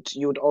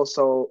 you'd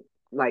also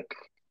like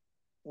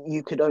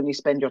you could only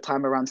spend your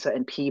time around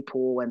certain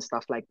people and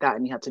stuff like that,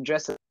 and you had to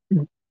dress all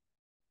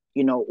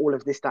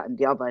of this, that, and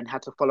the other, and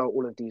had to follow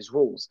all of these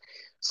rules.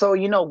 So,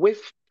 with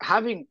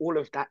having all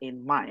of that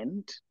in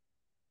mind,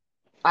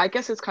 I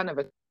guess it's kind of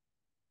a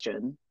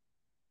question.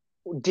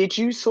 Did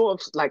you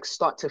sort of like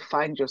start to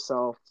find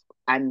yourself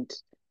and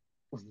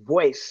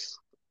voice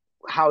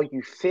how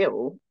you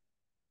feel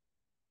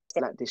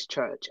at this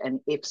church? And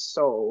if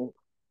so,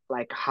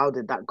 like, how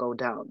did that go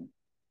down?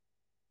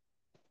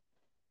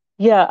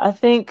 Yeah, I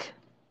think,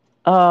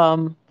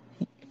 um,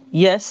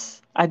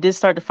 yes, I did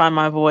start to find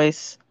my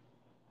voice,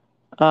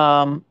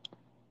 um,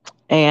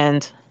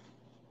 and,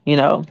 you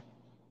know,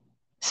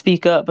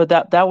 speak up, but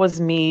that was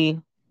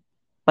me,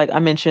 like I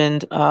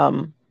mentioned,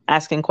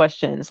 asking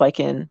questions, like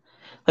we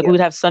Yeah, would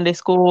have Sunday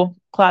school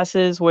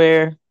classes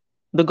where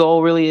the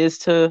goal really is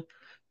to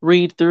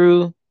read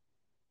through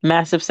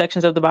massive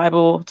sections of the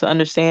Bible to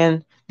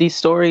understand these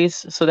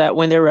stories so that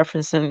when they're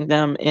referencing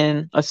them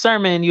in a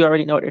sermon, you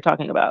already know what they're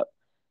talking about.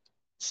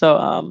 So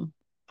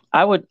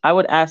I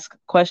would ask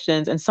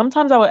questions, and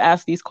sometimes I would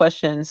ask these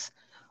questions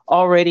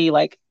already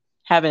like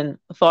having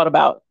thought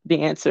about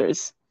the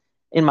answers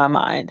in my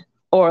mind,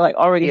 or like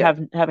already yeah,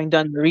 having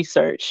done the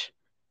research.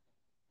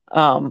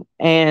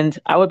 And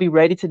I would be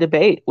ready to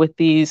debate with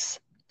these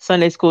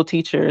Sunday school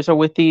teachers or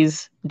with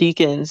these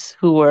deacons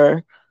who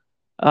were,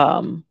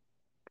 um,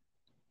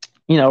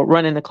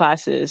 running the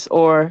classes,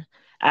 or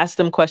ask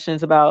them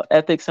questions about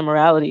ethics and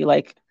morality.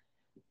 Like,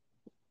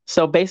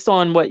 so based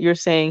on what you're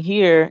saying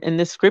here in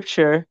this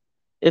scripture,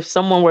 if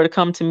someone were to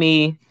come to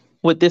me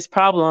with this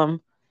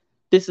problem,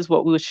 this is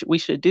what we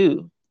should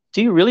do.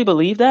 Do you really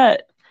believe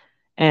that?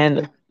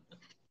 And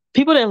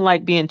people didn't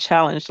like being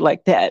challenged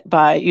like that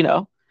by,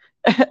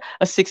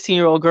 a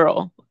 16-year-old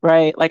girl,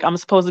 right? Like I'm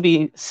supposed to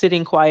be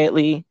sitting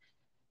quietly,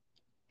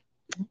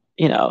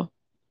 you know,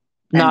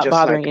 and not just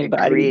bothering like anybody,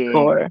 agreeing.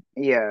 or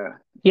Yeah,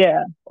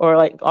 yeah, or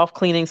like off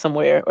cleaning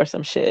somewhere or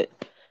some shit.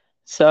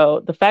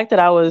 So the fact that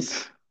I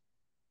was,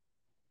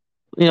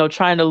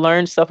 trying to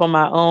learn stuff on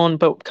my own,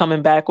 but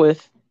coming back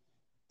with,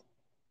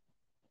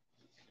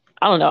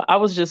 I don't know, I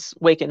was just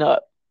waking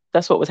up.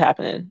 That's what was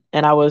happening.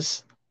 And I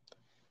was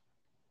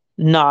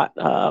not,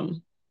 I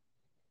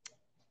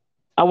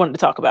wanted to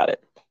talk about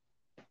it.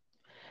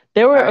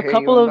 There were I a hear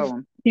you couple on that of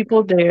one.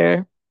 people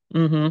there.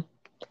 hmm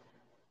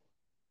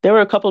There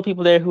were a couple of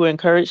people there who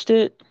encouraged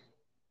it,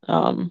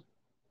 um,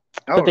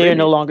 Oh, but they are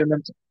no really? longer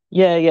members.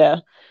 Yeah, yeah.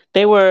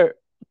 They were,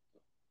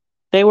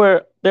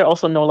 they're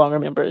also no longer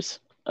members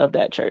of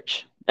that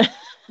church.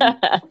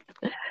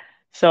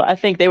 So I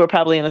think they were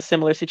probably in a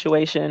similar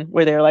situation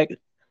where they're like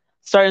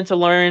starting to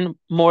learn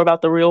more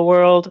about the real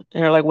world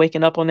and are like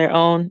waking up on their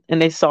own.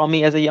 And they saw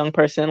me as a young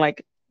person,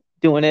 like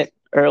doing it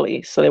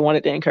early. So they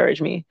wanted to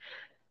encourage me.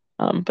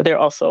 But they're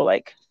also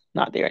like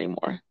not there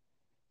anymore.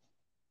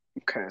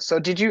 Okay. So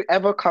did you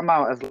ever come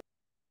out as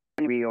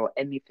angry or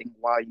anything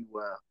while you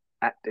were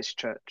at this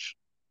church?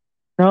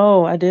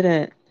 No, I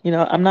didn't.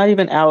 I'm not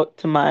even out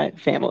to my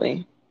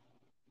family.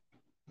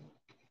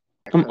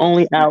 I'm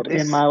only Because out in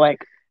this, my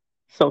like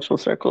social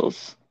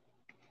circles.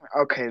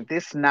 okay,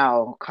 this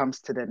now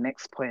comes to the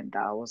next point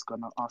that I was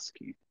gonna ask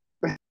you.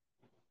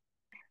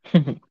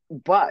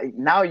 But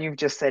now you've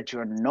just said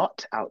you're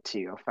not out to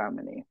your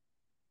family.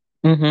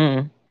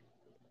 hmm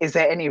Is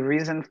there any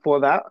reason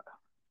for that?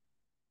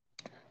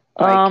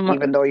 Like, Um,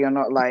 even though you're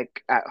not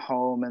like at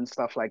home and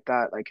stuff like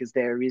that, like, is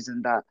there a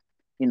reason that,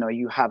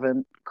 you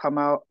haven't come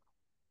out?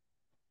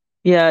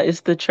 yeah,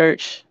 it's the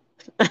church.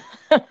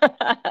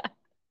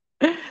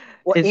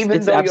 Well, even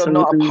It's though you're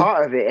not a absolutely,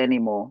 part of it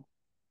anymore.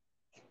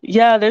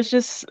 yeah, there's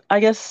just, I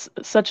guess,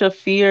 such a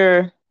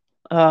fear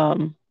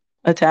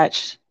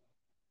attached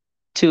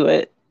to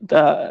it.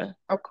 The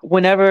Okay.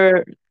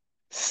 Whenever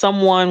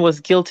someone was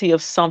guilty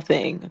of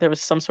something, there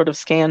was some sort of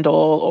scandal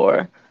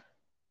or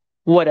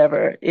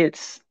whatever,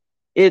 it's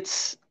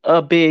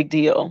a big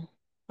deal.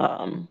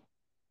 Um,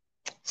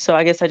 so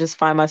I guess I just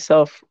find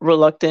myself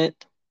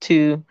reluctant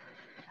to.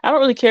 I don't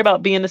really care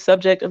about being the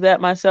subject of that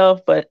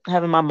myself, but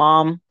having my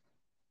mom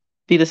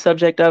be the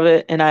subject of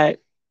it, and I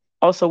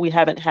also we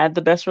haven't had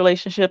the best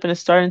relationship, and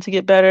it's starting to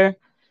get better,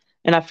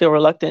 and I feel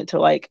reluctant to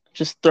like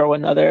just throw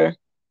another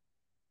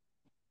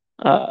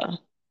uh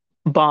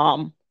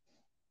bomb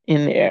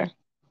in there.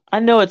 I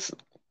know it's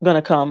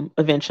gonna come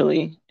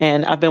eventually,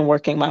 and I've been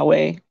working my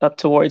way up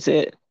towards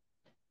it.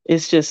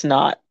 It's just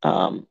not,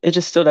 it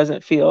just still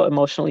doesn't feel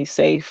emotionally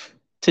safe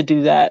to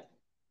do that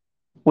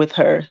with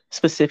her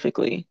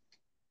specifically.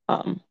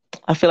 Um,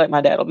 I feel like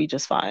my dad will be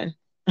just fine.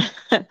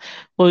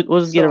 We'll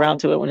just get around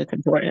So, to it when it's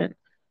important.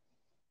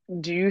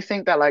 do you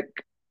think that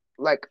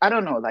like I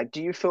don't know, like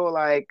do you feel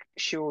like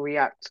she'll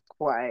react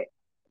quite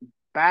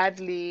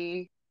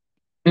badly?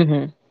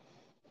 Hmm.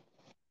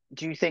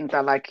 Do you think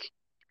that like,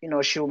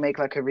 she'll make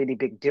like a really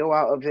big deal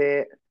out of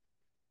it?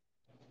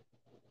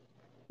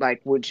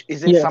 Like,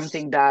 is it Yes.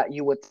 something that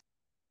you would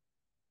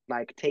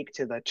like take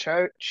to the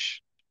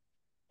church,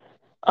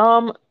 You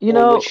or would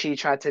know, she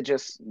try to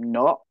just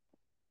not?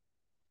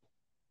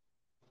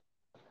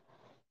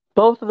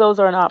 both of those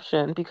are an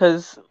option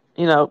because,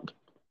 you know,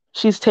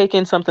 she's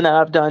taken something that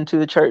I've done to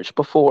the church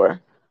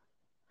before.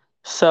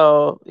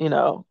 So,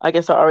 I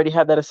guess I already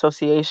have that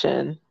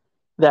association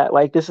that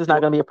like this is not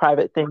Wa- going to be a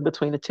private thing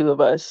between the two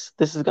of us.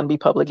 This is going to be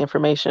public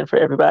information for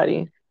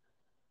everybody.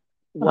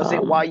 Was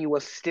it while Um, you were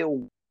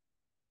still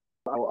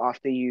or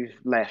after you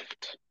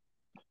left?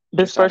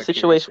 this Just out first of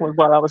situation was curiosity.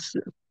 while I was,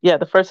 yeah,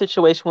 the first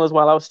situation was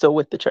while I was still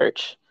with the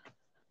church.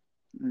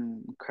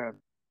 Okay.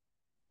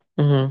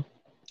 Hmm.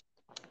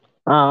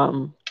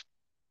 Um,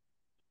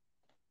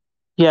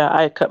 yeah,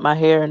 I had cut my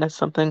hair, and that's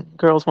something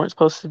girls weren't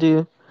supposed to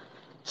do.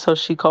 So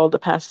she called the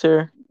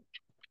pastor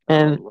Oh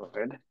and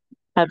Lord.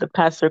 had the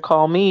pastor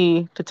call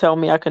me to tell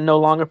me I could no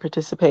longer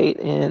participate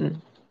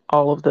in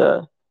all of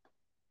the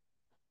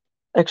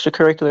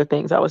extracurricular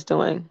things I was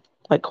doing,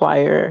 like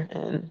choir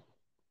and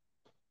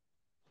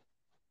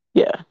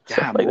yeah, stuff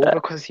Damn, like all that.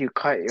 because you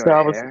cut your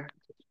So hair.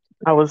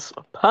 I was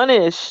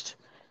punished.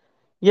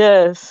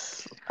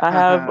 Yes, I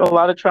have a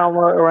lot of trauma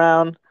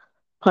around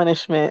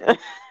punishment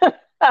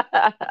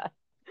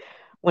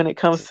when it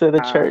comes to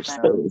the church Damn.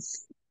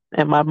 space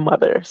and my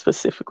mother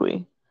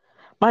specifically.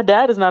 My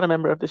dad is not a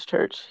member of this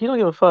church. He don't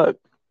give a fuck.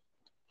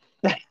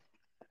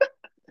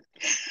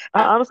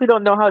 I honestly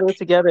don't know how they're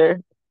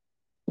together.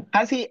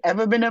 Has he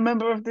ever been a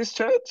member of this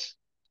church?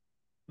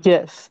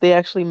 Yes, they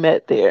actually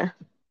met there.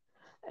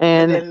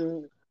 And And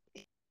then,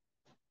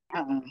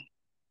 uh-uh.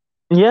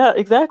 yeah,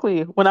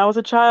 exactly. When I was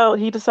a child,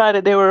 he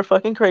decided they were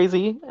fucking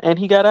crazy and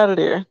he got out of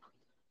there.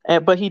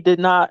 But he did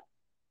not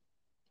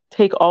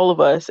take all of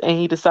us and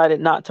he decided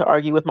not to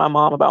argue with my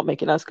mom about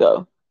making us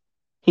go.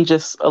 He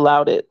just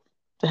allowed it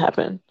to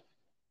happen.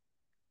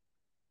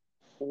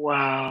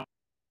 Wow.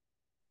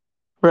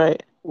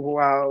 Right.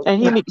 Wow.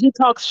 And he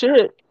talks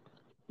shit.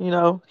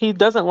 He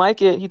doesn't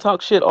like it. He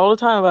talks shit all the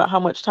time about how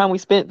much time we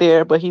spent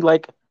there, but he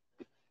like,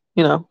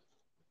 you know,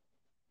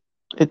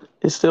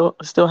 it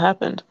still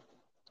happened.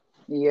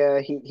 Yeah,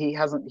 he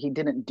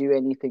didn't do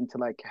anything to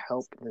like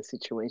help the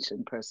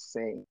situation per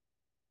se.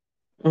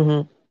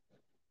 Hmm.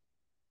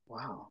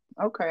 Wow.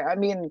 Okay. I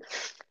mean,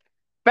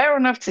 fair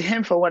enough to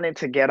him for wanting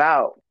to get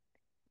out.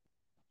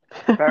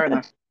 Fair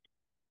enough to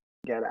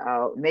get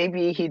out.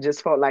 Maybe he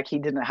just felt like he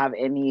didn't have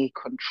any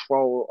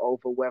control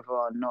over whether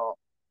or not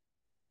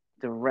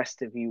the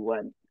rest of you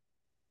went.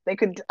 They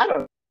could, I don't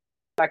know,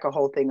 like a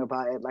whole thing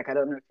about it. Like, I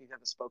don't know if you've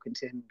ever spoken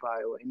to him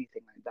about it or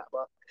anything like that,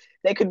 but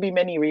there could be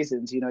many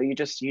reasons. You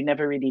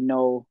never really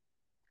know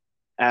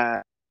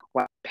uh,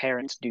 why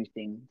parents do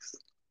things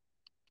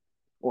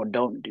or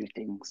don't do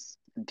things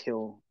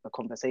until the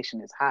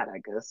conversation is had, I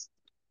guess.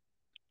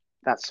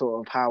 That's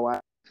sort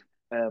of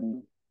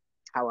um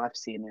how I've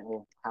seen it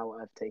or how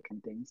I've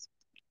taken things.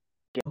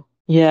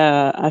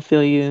 Yeah, I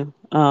feel you.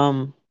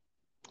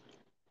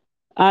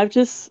 I've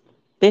just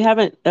they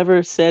haven't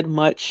ever said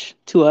much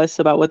to us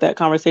about what that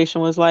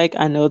conversation was like.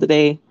 I know that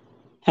they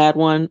had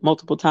one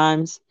multiple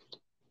times,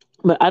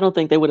 but I don't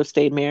think they would have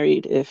stayed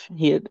married if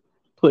he had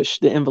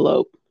pushed the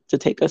envelope to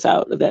take us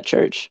out of that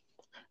church.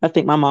 I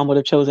think my mom would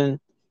have chosen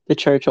the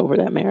church over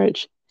that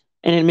marriage.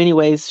 And in many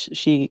ways,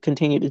 she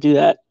continued to do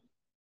that,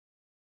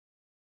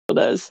 still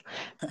does.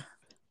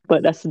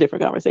 But that's a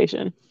different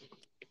conversation.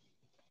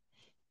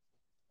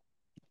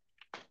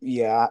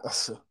 Yeah,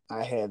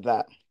 I heard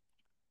that.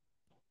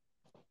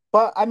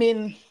 But I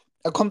mean,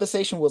 a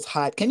conversation was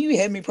had. Can you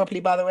hear me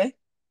properly, by the way?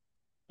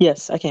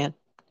 Yes, I can.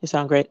 You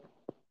sound great.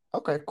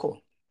 Okay,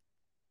 cool.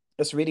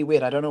 It's really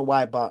weird. I don't know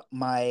why, but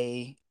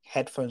my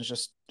headphones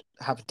just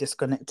have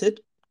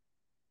disconnected.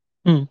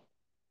 Mm.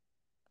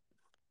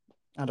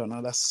 I don't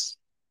know. That's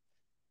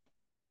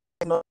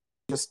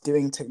just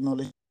doing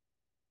technology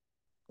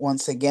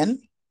once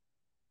again.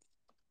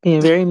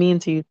 Being very mean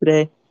to you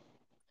today.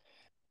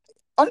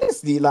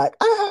 Honestly, like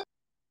I have.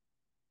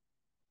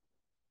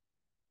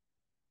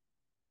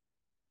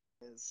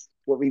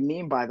 what we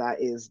mean by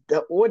that is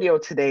the audio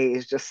today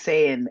is just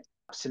saying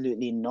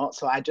absolutely not.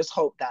 So I just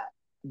hope that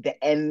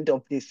the end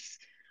of this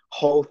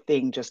whole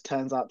thing just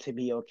turns out to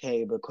be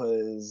okay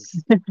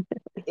because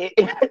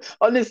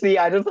honestly,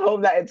 I just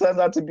hope that it turns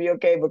out to be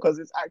okay because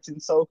it's acting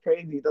so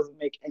crazy. It doesn't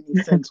make any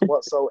sense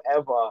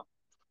whatsoever.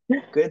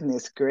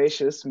 Goodness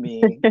gracious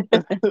me.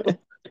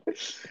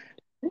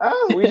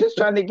 Oh, we're just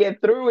trying to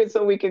get through it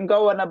so we can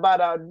go on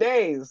about our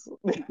days.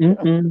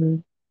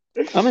 Mm-mm.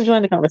 I'm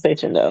enjoying the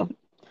conversation though.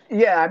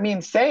 Yeah, I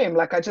mean, same.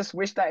 Like, I just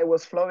wish that it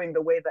was flowing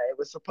the way that it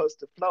was supposed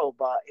to flow,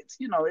 but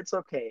it's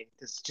okay.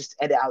 Just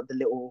edit out the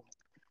little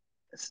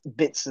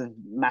bits of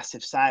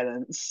massive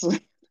silence.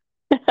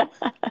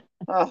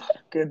 Oh,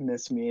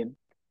 goodness me.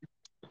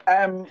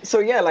 So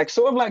yeah, like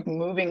sort of like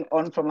moving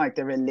on from like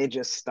the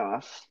religious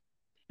stuff.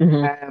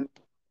 Hmm. Um,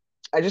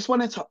 I just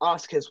wanted to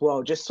ask as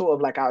well, just sort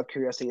of like out of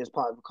curiosity as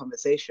part of the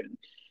conversation.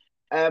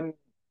 Um,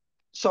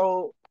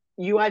 so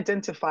you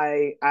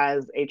identify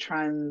as a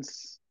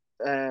trans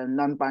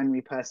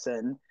non-binary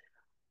person.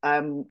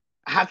 Um,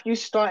 have you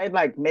started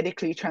like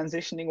medically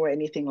transitioning or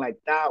anything like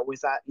that?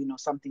 Was that,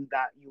 something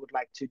that you would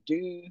like to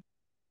do?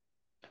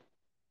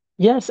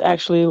 Yes,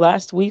 actually,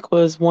 last week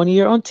was 1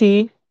 year on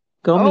T.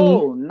 Go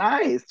me. Oh,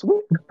 nice.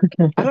 Woo.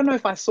 I don't know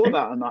if I saw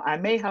that or not. I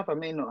may have, I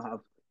may not have.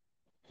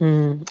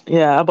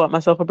 Yeah, I bought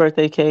myself a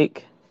birthday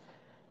cake.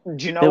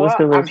 Do you know It was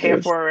what? I'm here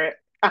delicious. for it.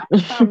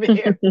 I'm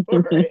here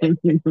for it.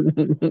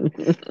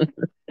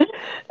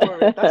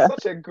 For it. That's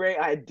such a great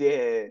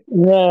idea.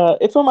 Yeah,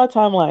 it's on my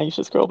timeline. You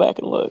should scroll back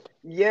and look.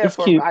 Yeah, It's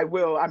for cute. I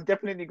will. I'm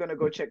definitely gonna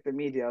go check the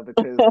media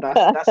because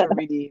that's a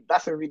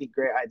really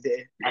great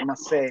idea, I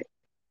must say.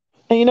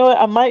 And you know what?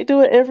 I might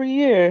do it every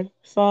year.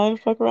 Son,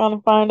 fuck around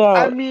and find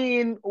I out.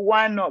 mean,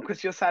 why not?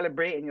 Because you're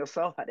celebrating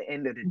yourself at the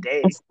end of the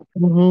day.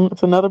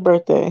 It's another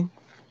birthday.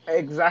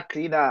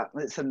 Exactly that.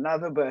 It's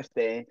another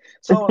birthday.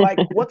 So,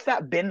 like, what's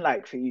that been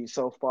like for you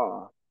so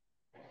far?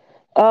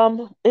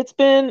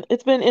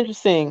 It's been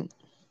interesting.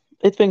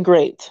 It's been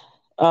great.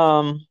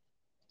 Um,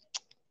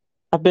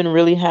 I've been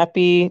really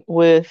happy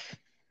with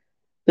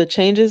the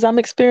changes I'm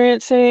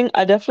experiencing.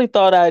 I definitely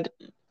thought I'd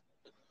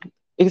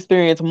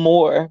experience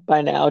more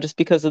by now just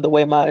because of the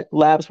way my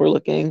labs were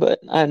looking, but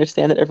I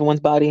understand that everyone's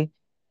body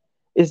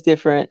is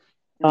different.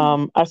 Mm,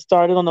 I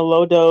started on the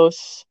low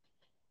dose,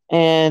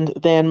 and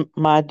then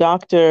my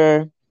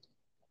doctor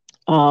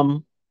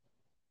um,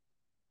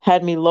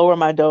 had me lower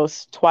my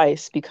dose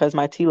twice because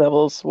my T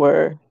levels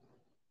were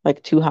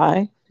like too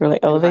high. They're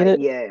like too high. elevated.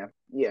 Yeah,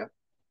 yeah.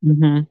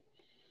 Hmm.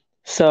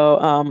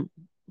 So,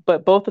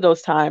 but both of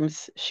those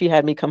times she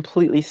had me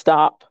completely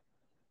stop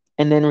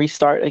and then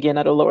restart again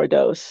at a lower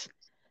dose.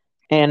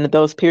 And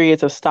those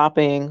periods of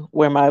stopping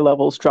where my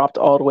levels dropped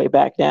all the way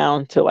back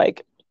down to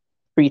like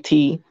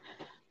pre-T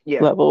Yeah.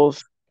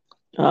 levels,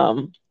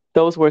 um,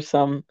 those were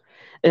some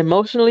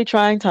emotionally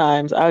trying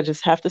times, I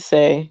just have to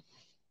say.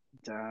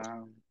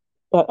 Damn.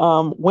 But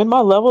when my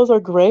levels are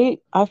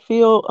great, I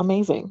feel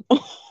amazing,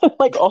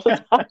 like all the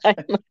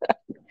time.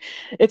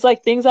 It's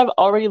like things I've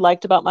already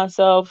liked about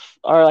myself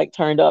are like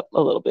turned up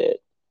a little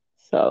bit.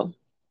 So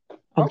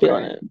I'm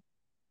feeling Okay. it.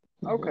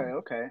 Okay. Hmm.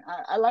 Okay.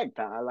 I like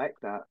that. I like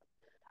that.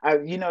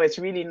 It's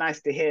really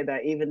nice to hear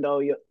that even though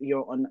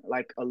you're on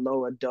like a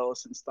lower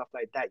dose and stuff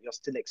like that, you're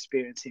still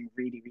experiencing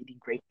really, really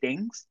great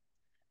things.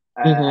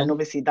 And Hmm.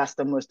 obviously, that's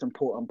the most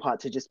important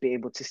part to just be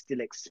able to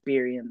still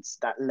experience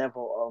that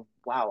level of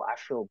wow, I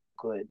feel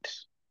good.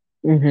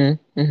 Hmm.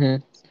 Hmm.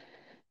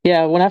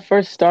 Yeah, when I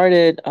first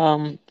started,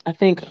 I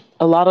think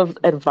a lot of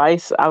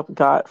advice I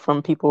got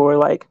from people were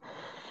like,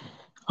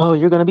 "Oh,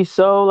 you're gonna be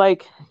so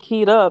like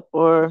keyed up,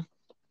 or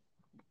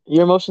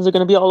your emotions are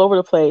gonna be all over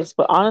the place."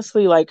 But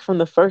honestly, like from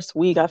the first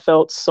week, I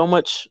felt so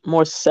much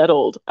more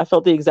settled. I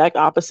felt the exact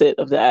opposite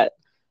of that.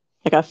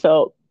 Like I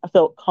felt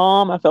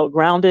calm, I felt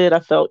grounded, I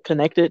felt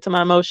connected to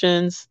my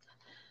emotions.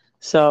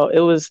 So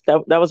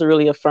that was a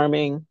really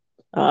affirming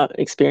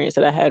experience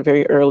that I had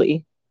very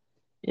early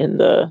in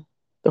the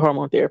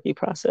hormone therapy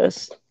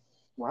process.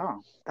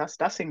 Wow,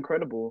 that's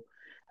incredible.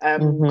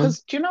 Hmm.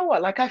 Because do you know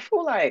what? Like, I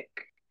feel like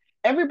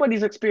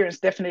everybody's experience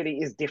definitely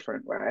is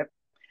different, right?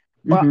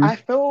 But Hmm. I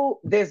feel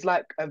there's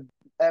like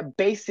a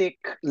basic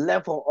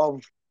level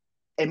of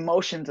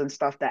emotions and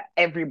stuff that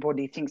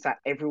everybody thinks that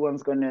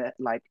everyone's gonna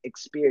like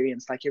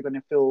experience. Like, you're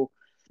gonna feel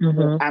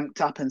more Hmm.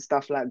 amped up and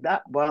stuff like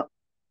that. But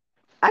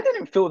I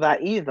didn't feel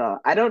that either.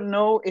 I don't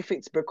know if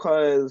it's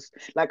because,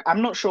 like,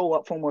 I'm not sure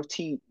what form of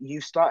tea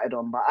you started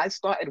on, but I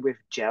started with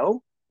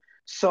gel.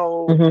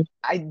 So Hmm.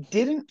 I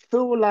didn't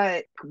feel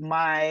like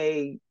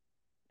my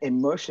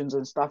emotions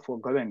and stuff were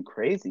going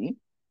crazy.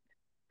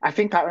 I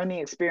think I only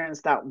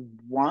experienced that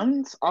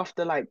once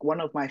after like one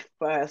of my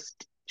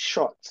first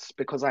shots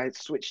because I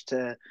switched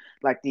to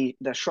like the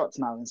shots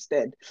now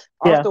instead.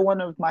 Yeah, After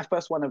one of my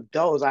first one of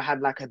those, I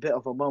had like a bit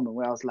of a moment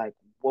where I was like,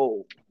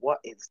 "Whoa, what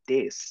is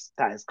this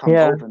that has come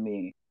yeah. over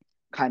me?"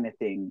 kind of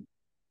thing.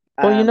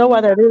 Well, you know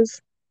why Um, that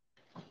is?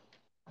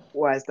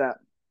 why is that?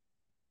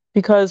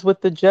 Because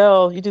with the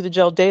gel, you do the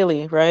gel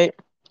daily, right?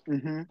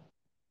 Mm-hmm.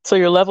 So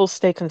your levels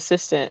stay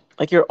consistent.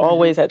 Like you're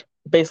Mm-hmm. always at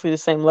basically the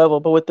same level.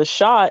 But with the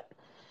shot,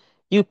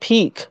 you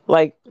peak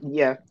like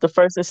Yeah, the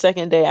first and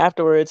second day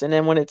afterwards, and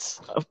then when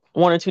it's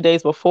 1 or 2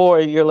 days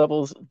before, your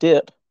levels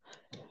dip.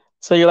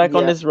 So you're like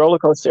on yeah, this roller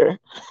coaster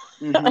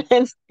hmm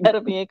instead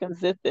of being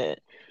consistent.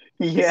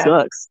 It yeah.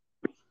 sucks.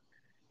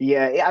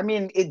 I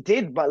mean, it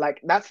did, but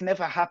like that's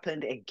never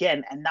happened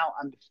again. And now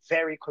I'm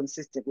very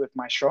consistent with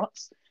my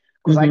shots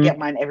because I Hmm. get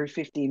mine every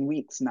 15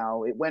 weeks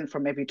now. It went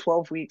from every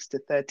 12 weeks to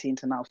 13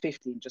 to now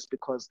 15, just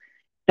because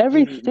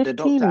Every the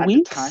doctor 15 at the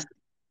weeks? time,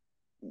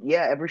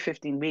 yeah, every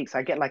 15 weeks,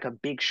 I get like a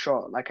big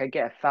shot. Like I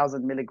get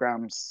 1,000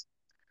 milligrams.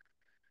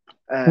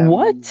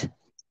 What? Um,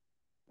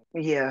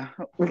 yeah.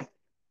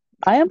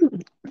 I am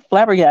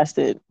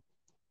flabbergasted.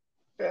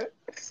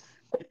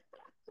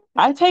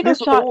 I take a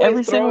This shot always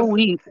every single throws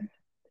week.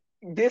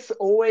 this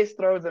always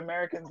throws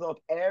Americans off.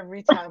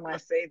 Every time I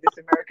say this,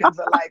 Americans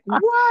are like,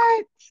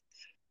 "What?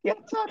 You're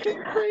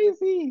talking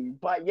crazy."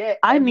 But yeah,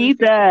 I every need 15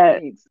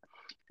 that. weeks.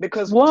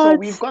 Because so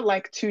we've What? got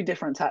like two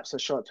different types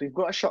of shots. We've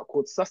got a shot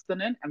called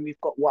sustanon, and we've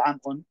got what I'm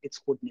on. It's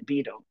called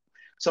libido.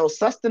 So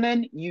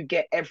sustanon, you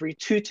get every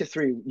 2 to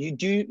 3.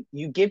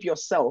 You give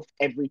yourself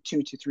every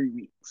 2 to 3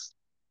 weeks.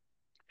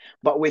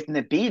 But with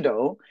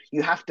libido,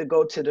 you have to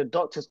go to the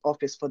doctor's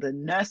office for the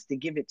nurse to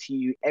give it to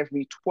you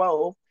every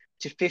 12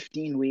 to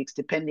 15 weeks,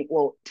 depending,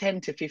 well,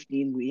 10 to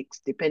 15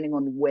 weeks, depending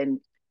on when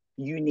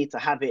you need to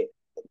have it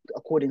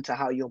according to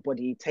how your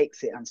body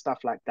takes it and stuff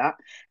like that.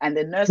 And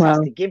the nurse has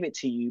Wow. to give it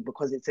to you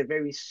because it's a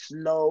very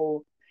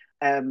slow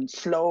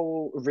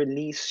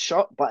release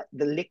shot, but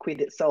the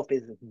liquid itself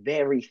is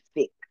very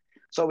thick.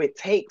 So it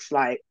takes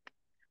like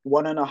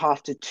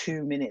 1.5 to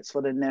 2 minutes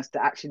for the nurse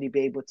to actually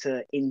be able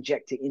to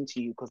inject it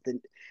into you because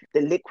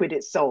the liquid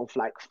itself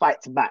like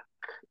fights back.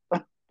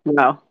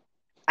 Wow.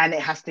 And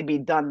it has to be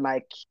done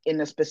like in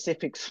a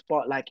specific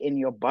spot, like in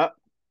your butt.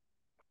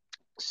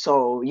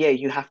 So yeah,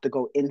 you have to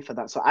go in for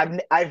that. So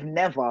I've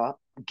never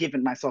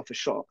given myself a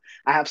shot.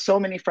 I have so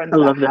many I friends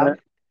that love that. have,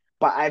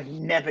 but I've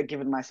never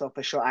given myself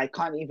a shot. I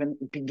can't even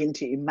begin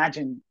to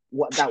imagine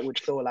what that would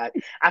feel like.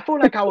 I feel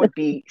like I would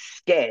be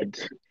scared.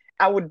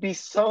 I would be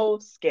so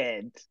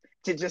scared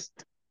to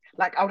just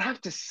like I would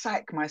have to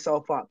psych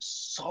myself up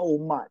so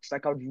much.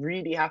 Like I would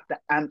really have to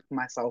amp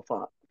myself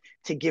up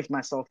to give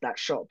myself that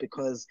shot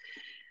because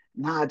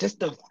nah, just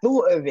the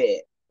thought of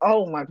it.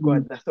 Oh my Mm.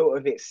 god, the thought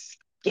of it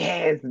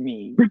scares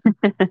me.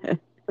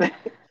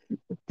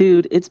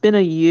 Dude, it's been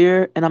a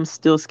year and I'm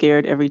still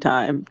scared every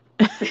time.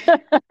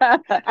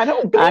 I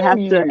don't I blame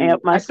have to you.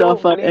 amp I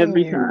myself don't up blame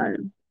every you.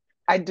 time.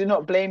 I do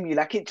not blame you.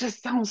 Like it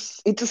just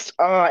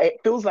it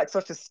feels like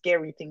such a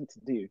scary thing to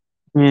do.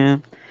 Yeah.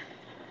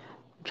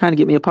 Trying to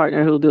get me a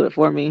partner who'll do it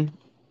for me.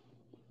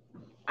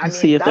 I We'll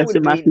see mean, if that's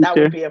in my that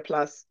would future. be a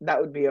plus. That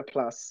would be a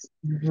plus.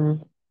 Hmm.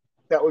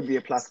 That would be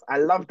a plus. I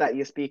love that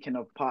you're speaking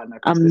of partner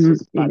because this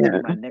was about to be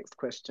Yeah. my next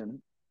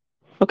question.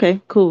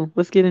 Okay, cool.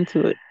 Let's get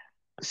into it.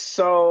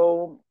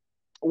 So,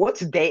 what's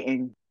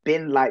dating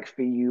been like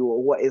for you,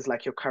 or what is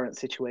like your current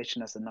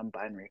situation as a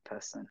non-binary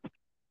person?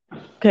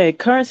 Okay,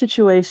 current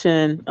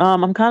situation.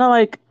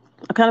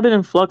 I kind of been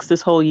in flux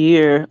this whole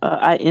year.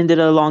 I ended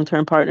a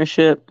long-term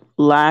partnership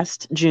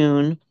last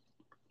June.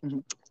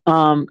 Mhm.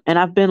 And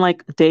I've been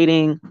like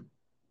dating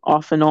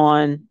off and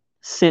on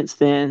since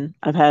then.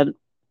 I've had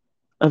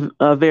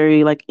a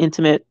very like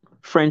intimate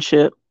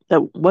friendship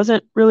that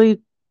wasn't really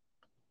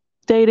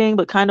dating,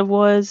 but kind of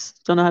was.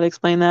 Don't know how to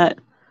explain that,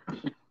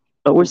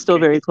 but we're still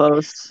very Okay,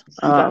 close.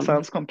 that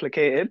sounds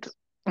complicated.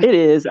 It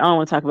is. I don't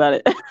want to talk about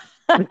it.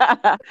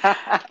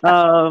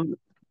 um,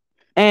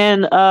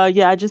 and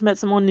yeah, I just met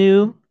someone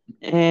new,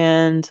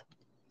 and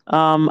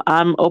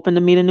I'm open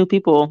to meeting new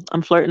people.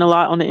 I'm flirting a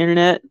lot on the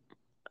internet.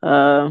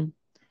 Um,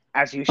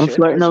 As you I'm should,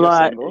 flirting because a you're lot.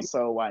 single,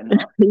 so why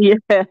not? Yeah,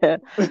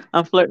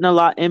 I'm flirting a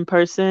lot in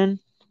person.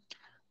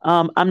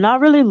 I'm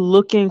not really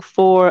looking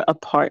for a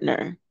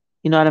partner.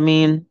 You know what I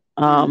mean?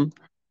 Mm,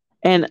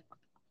 And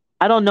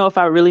I don't know if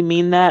I really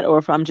mean that or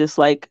if I'm just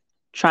like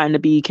trying to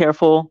be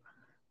careful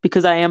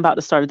because I am about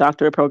to start a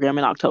doctorate program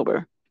in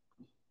October.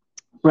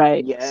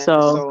 Right. yeah, So,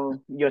 so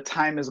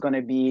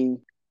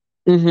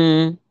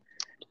hmm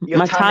your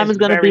my time time is is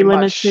going to very be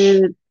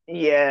much, limited.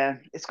 yeah,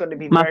 it's going to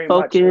be My very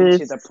much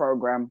into the focus.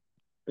 program.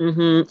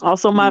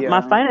 Also, my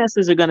Yeah,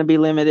 finances are going to be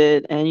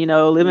limited. And, you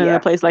know, living in a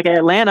yeah. place like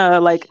Atlanta,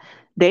 like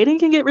dating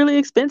can get really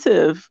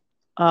expensive.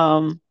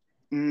 Um,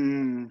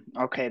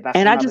 Okay,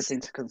 that's and I another just,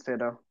 thing to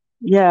consider.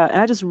 yeah,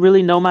 and I just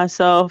really know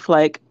myself.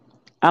 Like,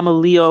 I'm a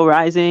Leo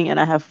rising and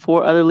I have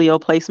 4 other Leo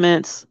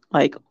placements,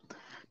 like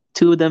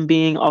 2 of them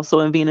being also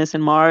in Venus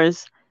and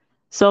Mars.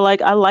 So,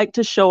 like, I like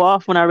to show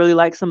off when I really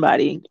like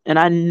somebody and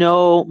I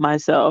know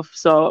myself.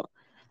 So,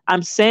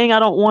 I'm saying I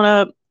don't want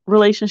a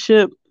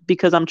relationship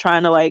because I'm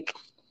trying to, like,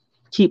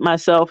 keep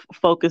myself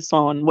focused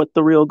on what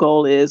the real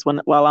goal is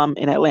while I'm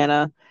in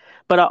Atlanta.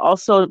 But I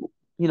also,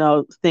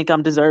 think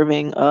I'm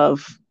deserving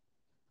of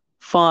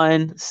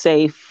fun,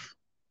 safe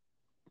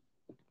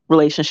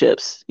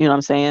relationships. You know what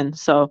I'm saying?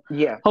 So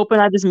Yeah. hoping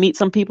I just meet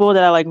some people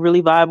that I like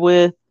really vibe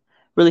with,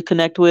 really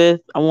connect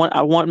with. I want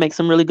to make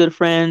some really good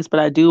friends, but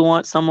I do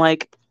want some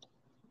like,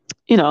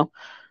 you know,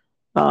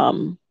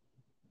 um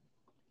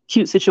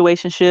cute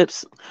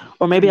situationships,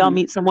 or maybe I'll Hmm.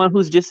 meet someone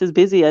who's just as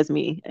busy as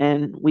me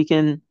and we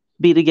can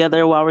be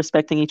together while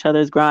respecting each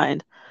other's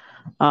grind.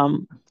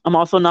 I'm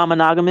also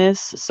non-monogamous,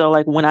 so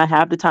like when I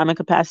have the time and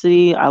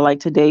capacity, I like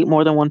to date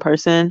more than one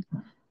person.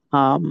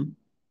 Um,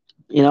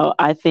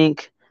 I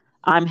think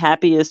I'm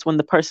happiest when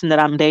the person that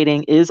I'm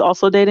dating is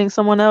also dating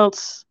someone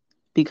else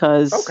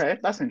because Okay,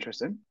 that's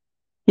interesting.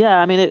 yeah,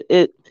 I mean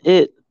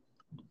it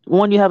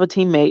one, you have a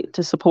teammate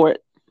to support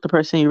the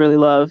person you really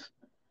love.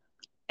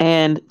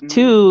 And Mm.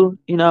 two,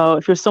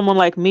 if you're someone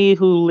like me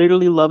who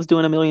literally loves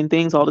doing a million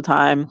things all the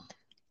time,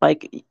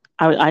 like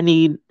I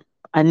need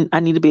I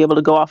need to be able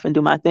to go off and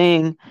do my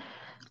thing,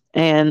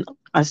 and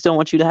I still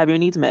want you to have your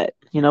needs met,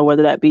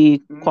 whether that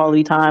be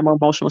quality Mm. time or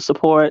emotional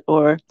support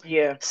or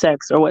Yeah,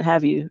 sex or what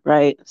have you,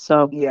 right?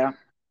 So yeah.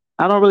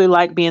 I don't really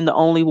like being the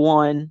only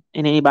one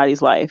in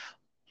anybody's life.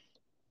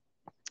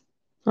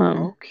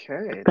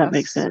 Okay, If that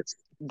makes sense.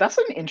 that's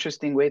an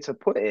interesting way to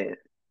put it.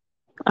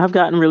 I've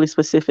gotten really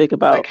specific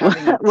Like about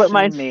having a what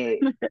my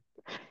teammate.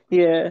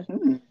 yeah.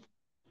 Hmm.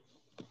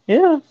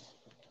 Yeah.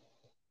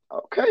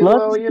 Okay, Love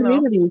well, is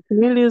community.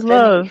 Community is if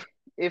any love.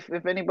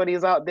 if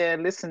anybody's out there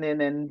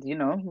listening and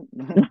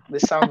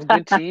this sounds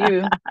good to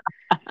you,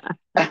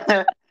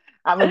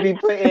 I'm gonna be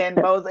putting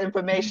Beau's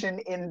information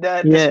in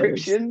the Yes.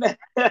 description.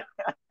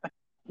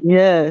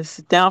 Yes.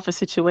 Down for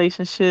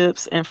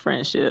situationships and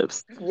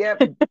friendships.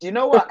 Yep. Do you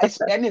know what?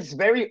 And it's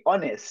very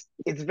honest.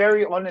 It's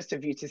very honest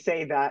of you to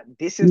say that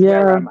this is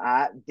where Yeah. I'm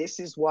at. This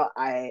is what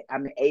I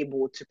am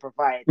able to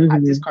provide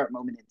at this Hmm. current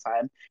moment in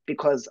time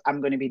because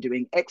I'm going to be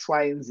doing X,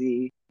 Y, and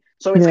Z.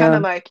 So it's kind Yeah.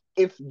 of like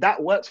if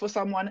that works for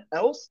someone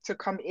else to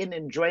come in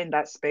and join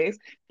that space,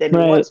 then it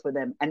Right. works for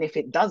them. And if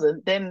it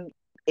doesn't, then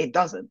it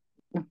doesn't.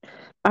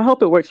 I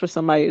hope it works for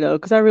somebody though,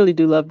 because I really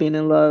do love being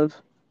in love.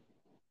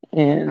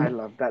 I And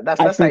love that.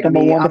 That's I that's think like I'm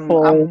a me.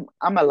 wonderful,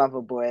 I'm a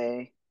lover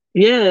boy.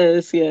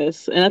 yes,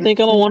 yes. And I think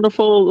I'm a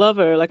wonderful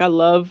lover. Like I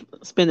love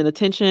spending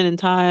attention and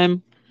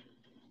time.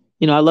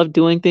 I love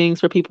doing things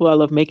for people. I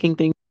love making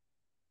things.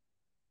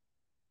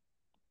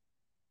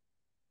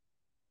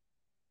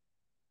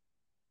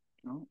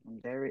 Oh,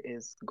 and there it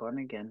is, gone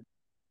again.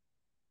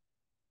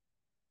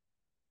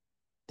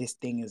 This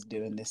thing is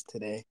doing this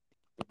today.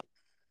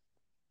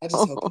 I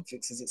just hope it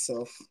fixes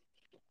itself.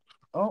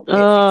 Oh,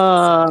 it fixed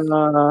itself.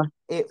 Uh,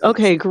 It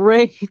okay, fixed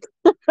great.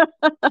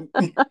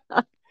 it.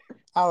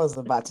 I was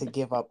about to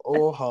give up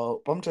all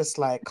hope. I'm just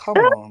like,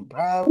 come on,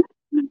 bro.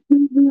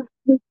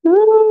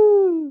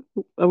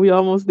 Are we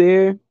almost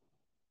there?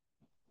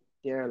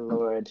 Dear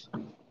Lord.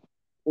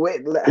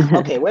 Wait,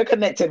 okay, we're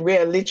connected.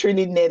 We're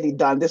literally nearly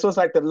done. This was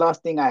like the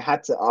last thing I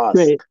had to ask.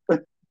 Great.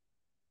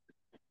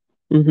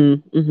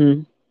 Mm-hmm.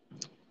 Mm-hmm.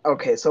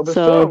 Okay, so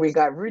before So we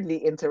got rudely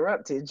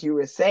interrupted, you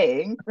were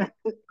saying,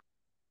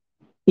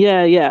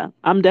 yeah, yeah.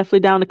 I'm definitely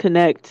down to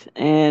connect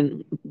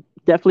and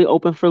definitely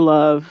open for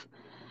love.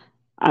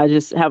 I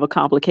just have a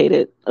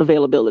complicated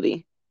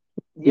availability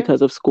yeah,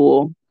 because of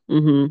school.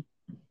 Mm-hmm.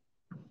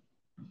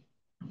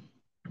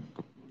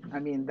 I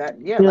mean that,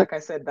 yeah, Yep. like I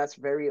said, that's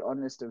very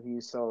honest of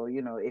you. So,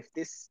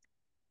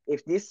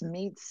 if this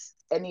meets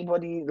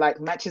anybody, like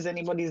matches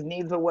anybody's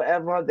needs or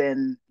whatever,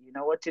 then you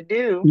know what to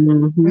do.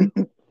 Mm-hmm.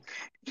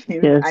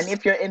 And Yes.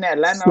 if you're in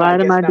Atlanta, I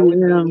Slide in guess my that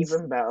would be DMs.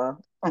 even better.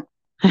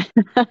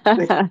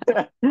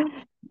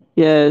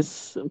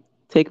 Yes.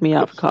 Take me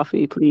out for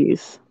coffee,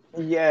 please.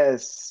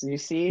 Yes, you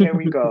see, here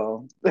we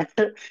go.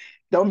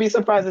 Don't be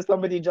surprised if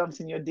somebody jumps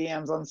in your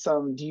DMs on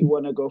some, do you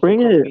want to go for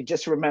Bring it. coffee?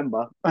 Just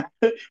remember,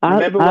 I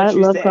remember I what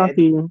you love said.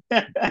 coffee.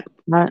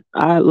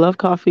 I love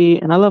coffee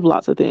and I love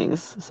lots of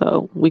things.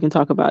 So we can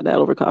talk about that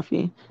over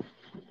coffee.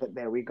 But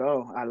there we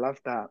go. I love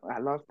that. I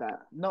love that.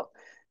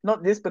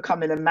 Not this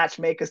becoming a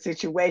matchmaker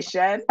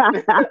situation.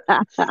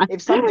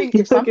 You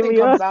hooking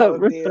me up,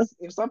 bro.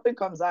 If something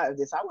comes out of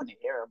this, I want to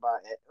hear about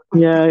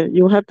Yeah,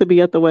 you'll have to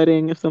be at the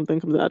wedding if something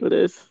comes out of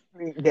this.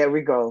 it. There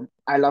we go.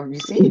 I love you.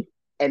 See,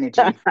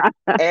 energy,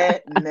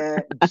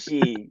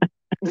 energy.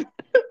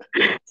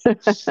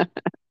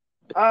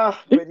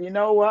 But you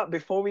know what?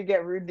 Before we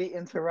get rudely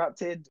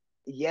interrupted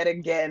yet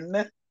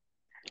again,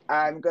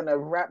 I'm gonna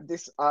wrap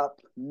this up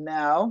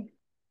now.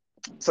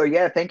 So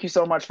yeah, thank you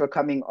so much for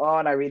coming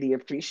on. I really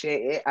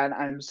appreciate it, and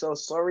I'm so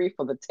sorry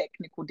for the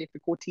technical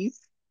difficulties.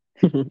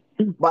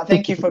 But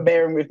thank you for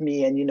bearing with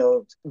me and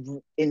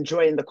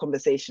enjoying the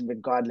conversation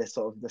regardless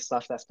of the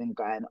stuff that's been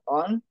going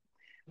on.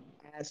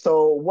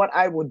 So what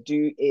I will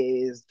do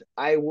is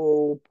I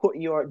will put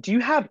your. Do you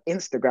have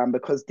Instagram?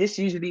 Because this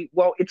usually,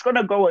 well, it's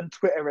gonna go on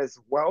Twitter as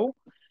well.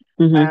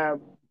 Hmm.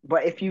 Um,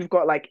 but if you've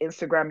got like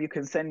Instagram, you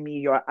can send me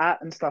your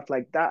at and stuff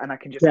like that, and I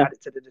can just Yeah. add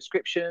it to the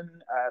description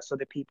so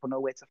that people know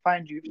where to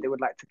find you if they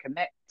would like to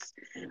connect.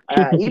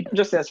 Even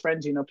just as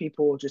friends,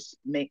 people just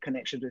make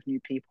connections with new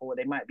people.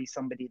 They might be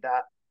somebody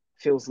that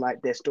feels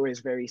like their story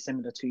is very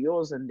similar to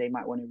yours, and they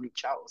might want to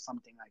reach out or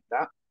something like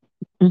that.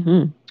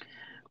 Hmm.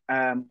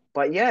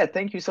 But yeah,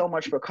 thank you so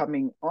much for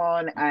coming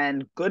on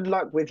and good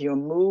luck with your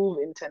move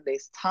in 10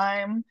 days'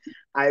 time.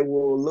 I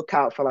will look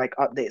out for like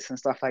updates and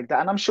stuff like that.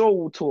 And I'm sure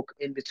we'll talk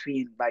in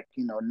between, like,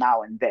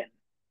 now and then.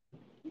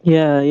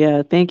 Yeah,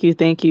 yeah. Thank you,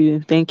 thank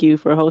you, thank you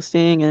for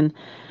hosting and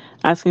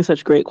asking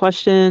such great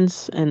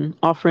questions and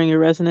offering your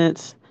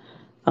resonance.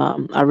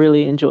 I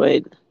really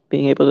enjoyed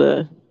being able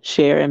to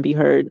share and be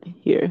heard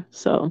here.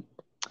 So,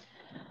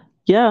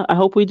 yeah, I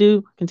hope we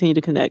do continue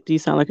to connect. You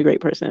sound like a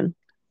great person.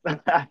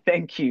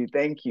 Thank you,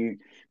 thank you.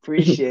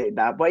 Appreciate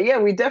that. But yeah,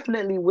 we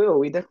definitely will.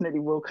 We definitely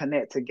will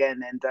connect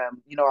again. And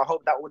I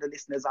hope that all the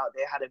listeners out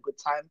there had a good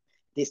time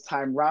this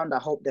time round. I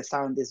hope the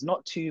sound is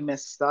not too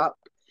messed up.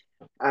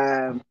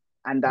 Um,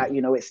 and that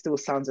it still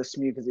sounds as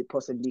smooth as it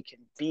possibly can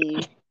be.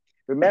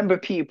 Remember,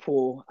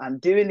 people, I'm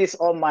doing this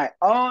on my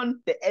own.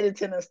 The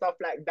editing and stuff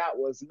like that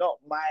was not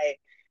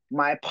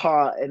my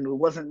part and it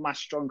wasn't my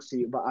strong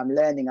suit, but I'm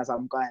learning as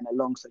I'm going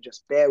along. So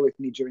just bear with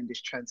me during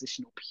this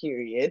transitional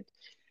period.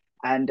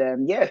 And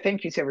yeah,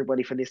 thank you to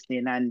everybody for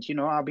listening. And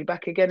I'll be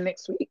back again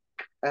next week.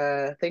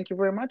 Thank you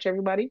very much,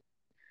 everybody.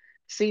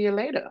 See you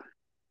later.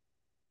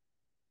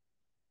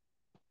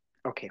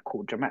 Okay,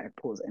 cool. Dramatic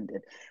pause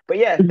ended. But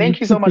yeah, thank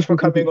you so much for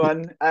coming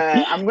on.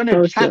 I'm gonna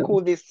Oh, sure.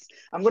 tackle this.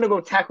 I'm gonna go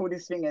tackle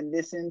this thing and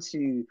listen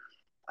to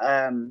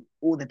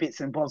all the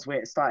bits and bobs where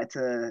it started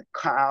to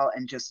cut out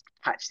and just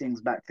patch things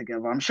back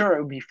together. I'm sure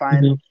it'll be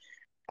fine. Mhm.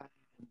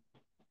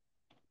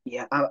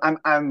 Yeah,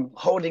 I'm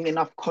holding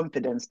enough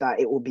confidence that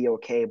it will be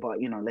okay. But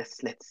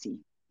let's see.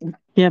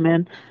 Yeah,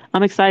 man.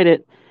 I'm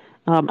excited.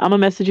 I'm gonna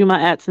message you my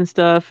ats and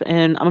stuff,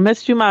 and I'm gonna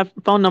message you my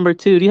phone number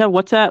too. Do you have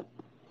WhatsApp?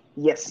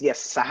 Yes,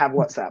 yes, I have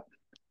WhatsApp.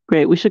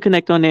 Great. We should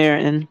connect on there,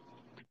 and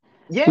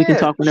we can Yeah,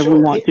 talk whenever we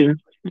sure. want to,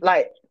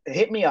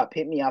 Hit me up,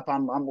 hit me up.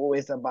 I'm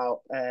always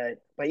about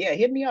but yeah,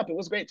 hit me up. It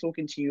was great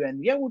talking to you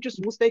and yeah,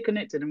 we'll stay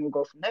connected and we'll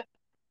go from there.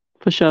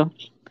 for sure. All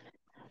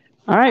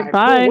All right. right,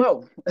 cool. Bye.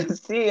 Well,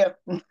 see ya.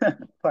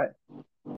 Bye.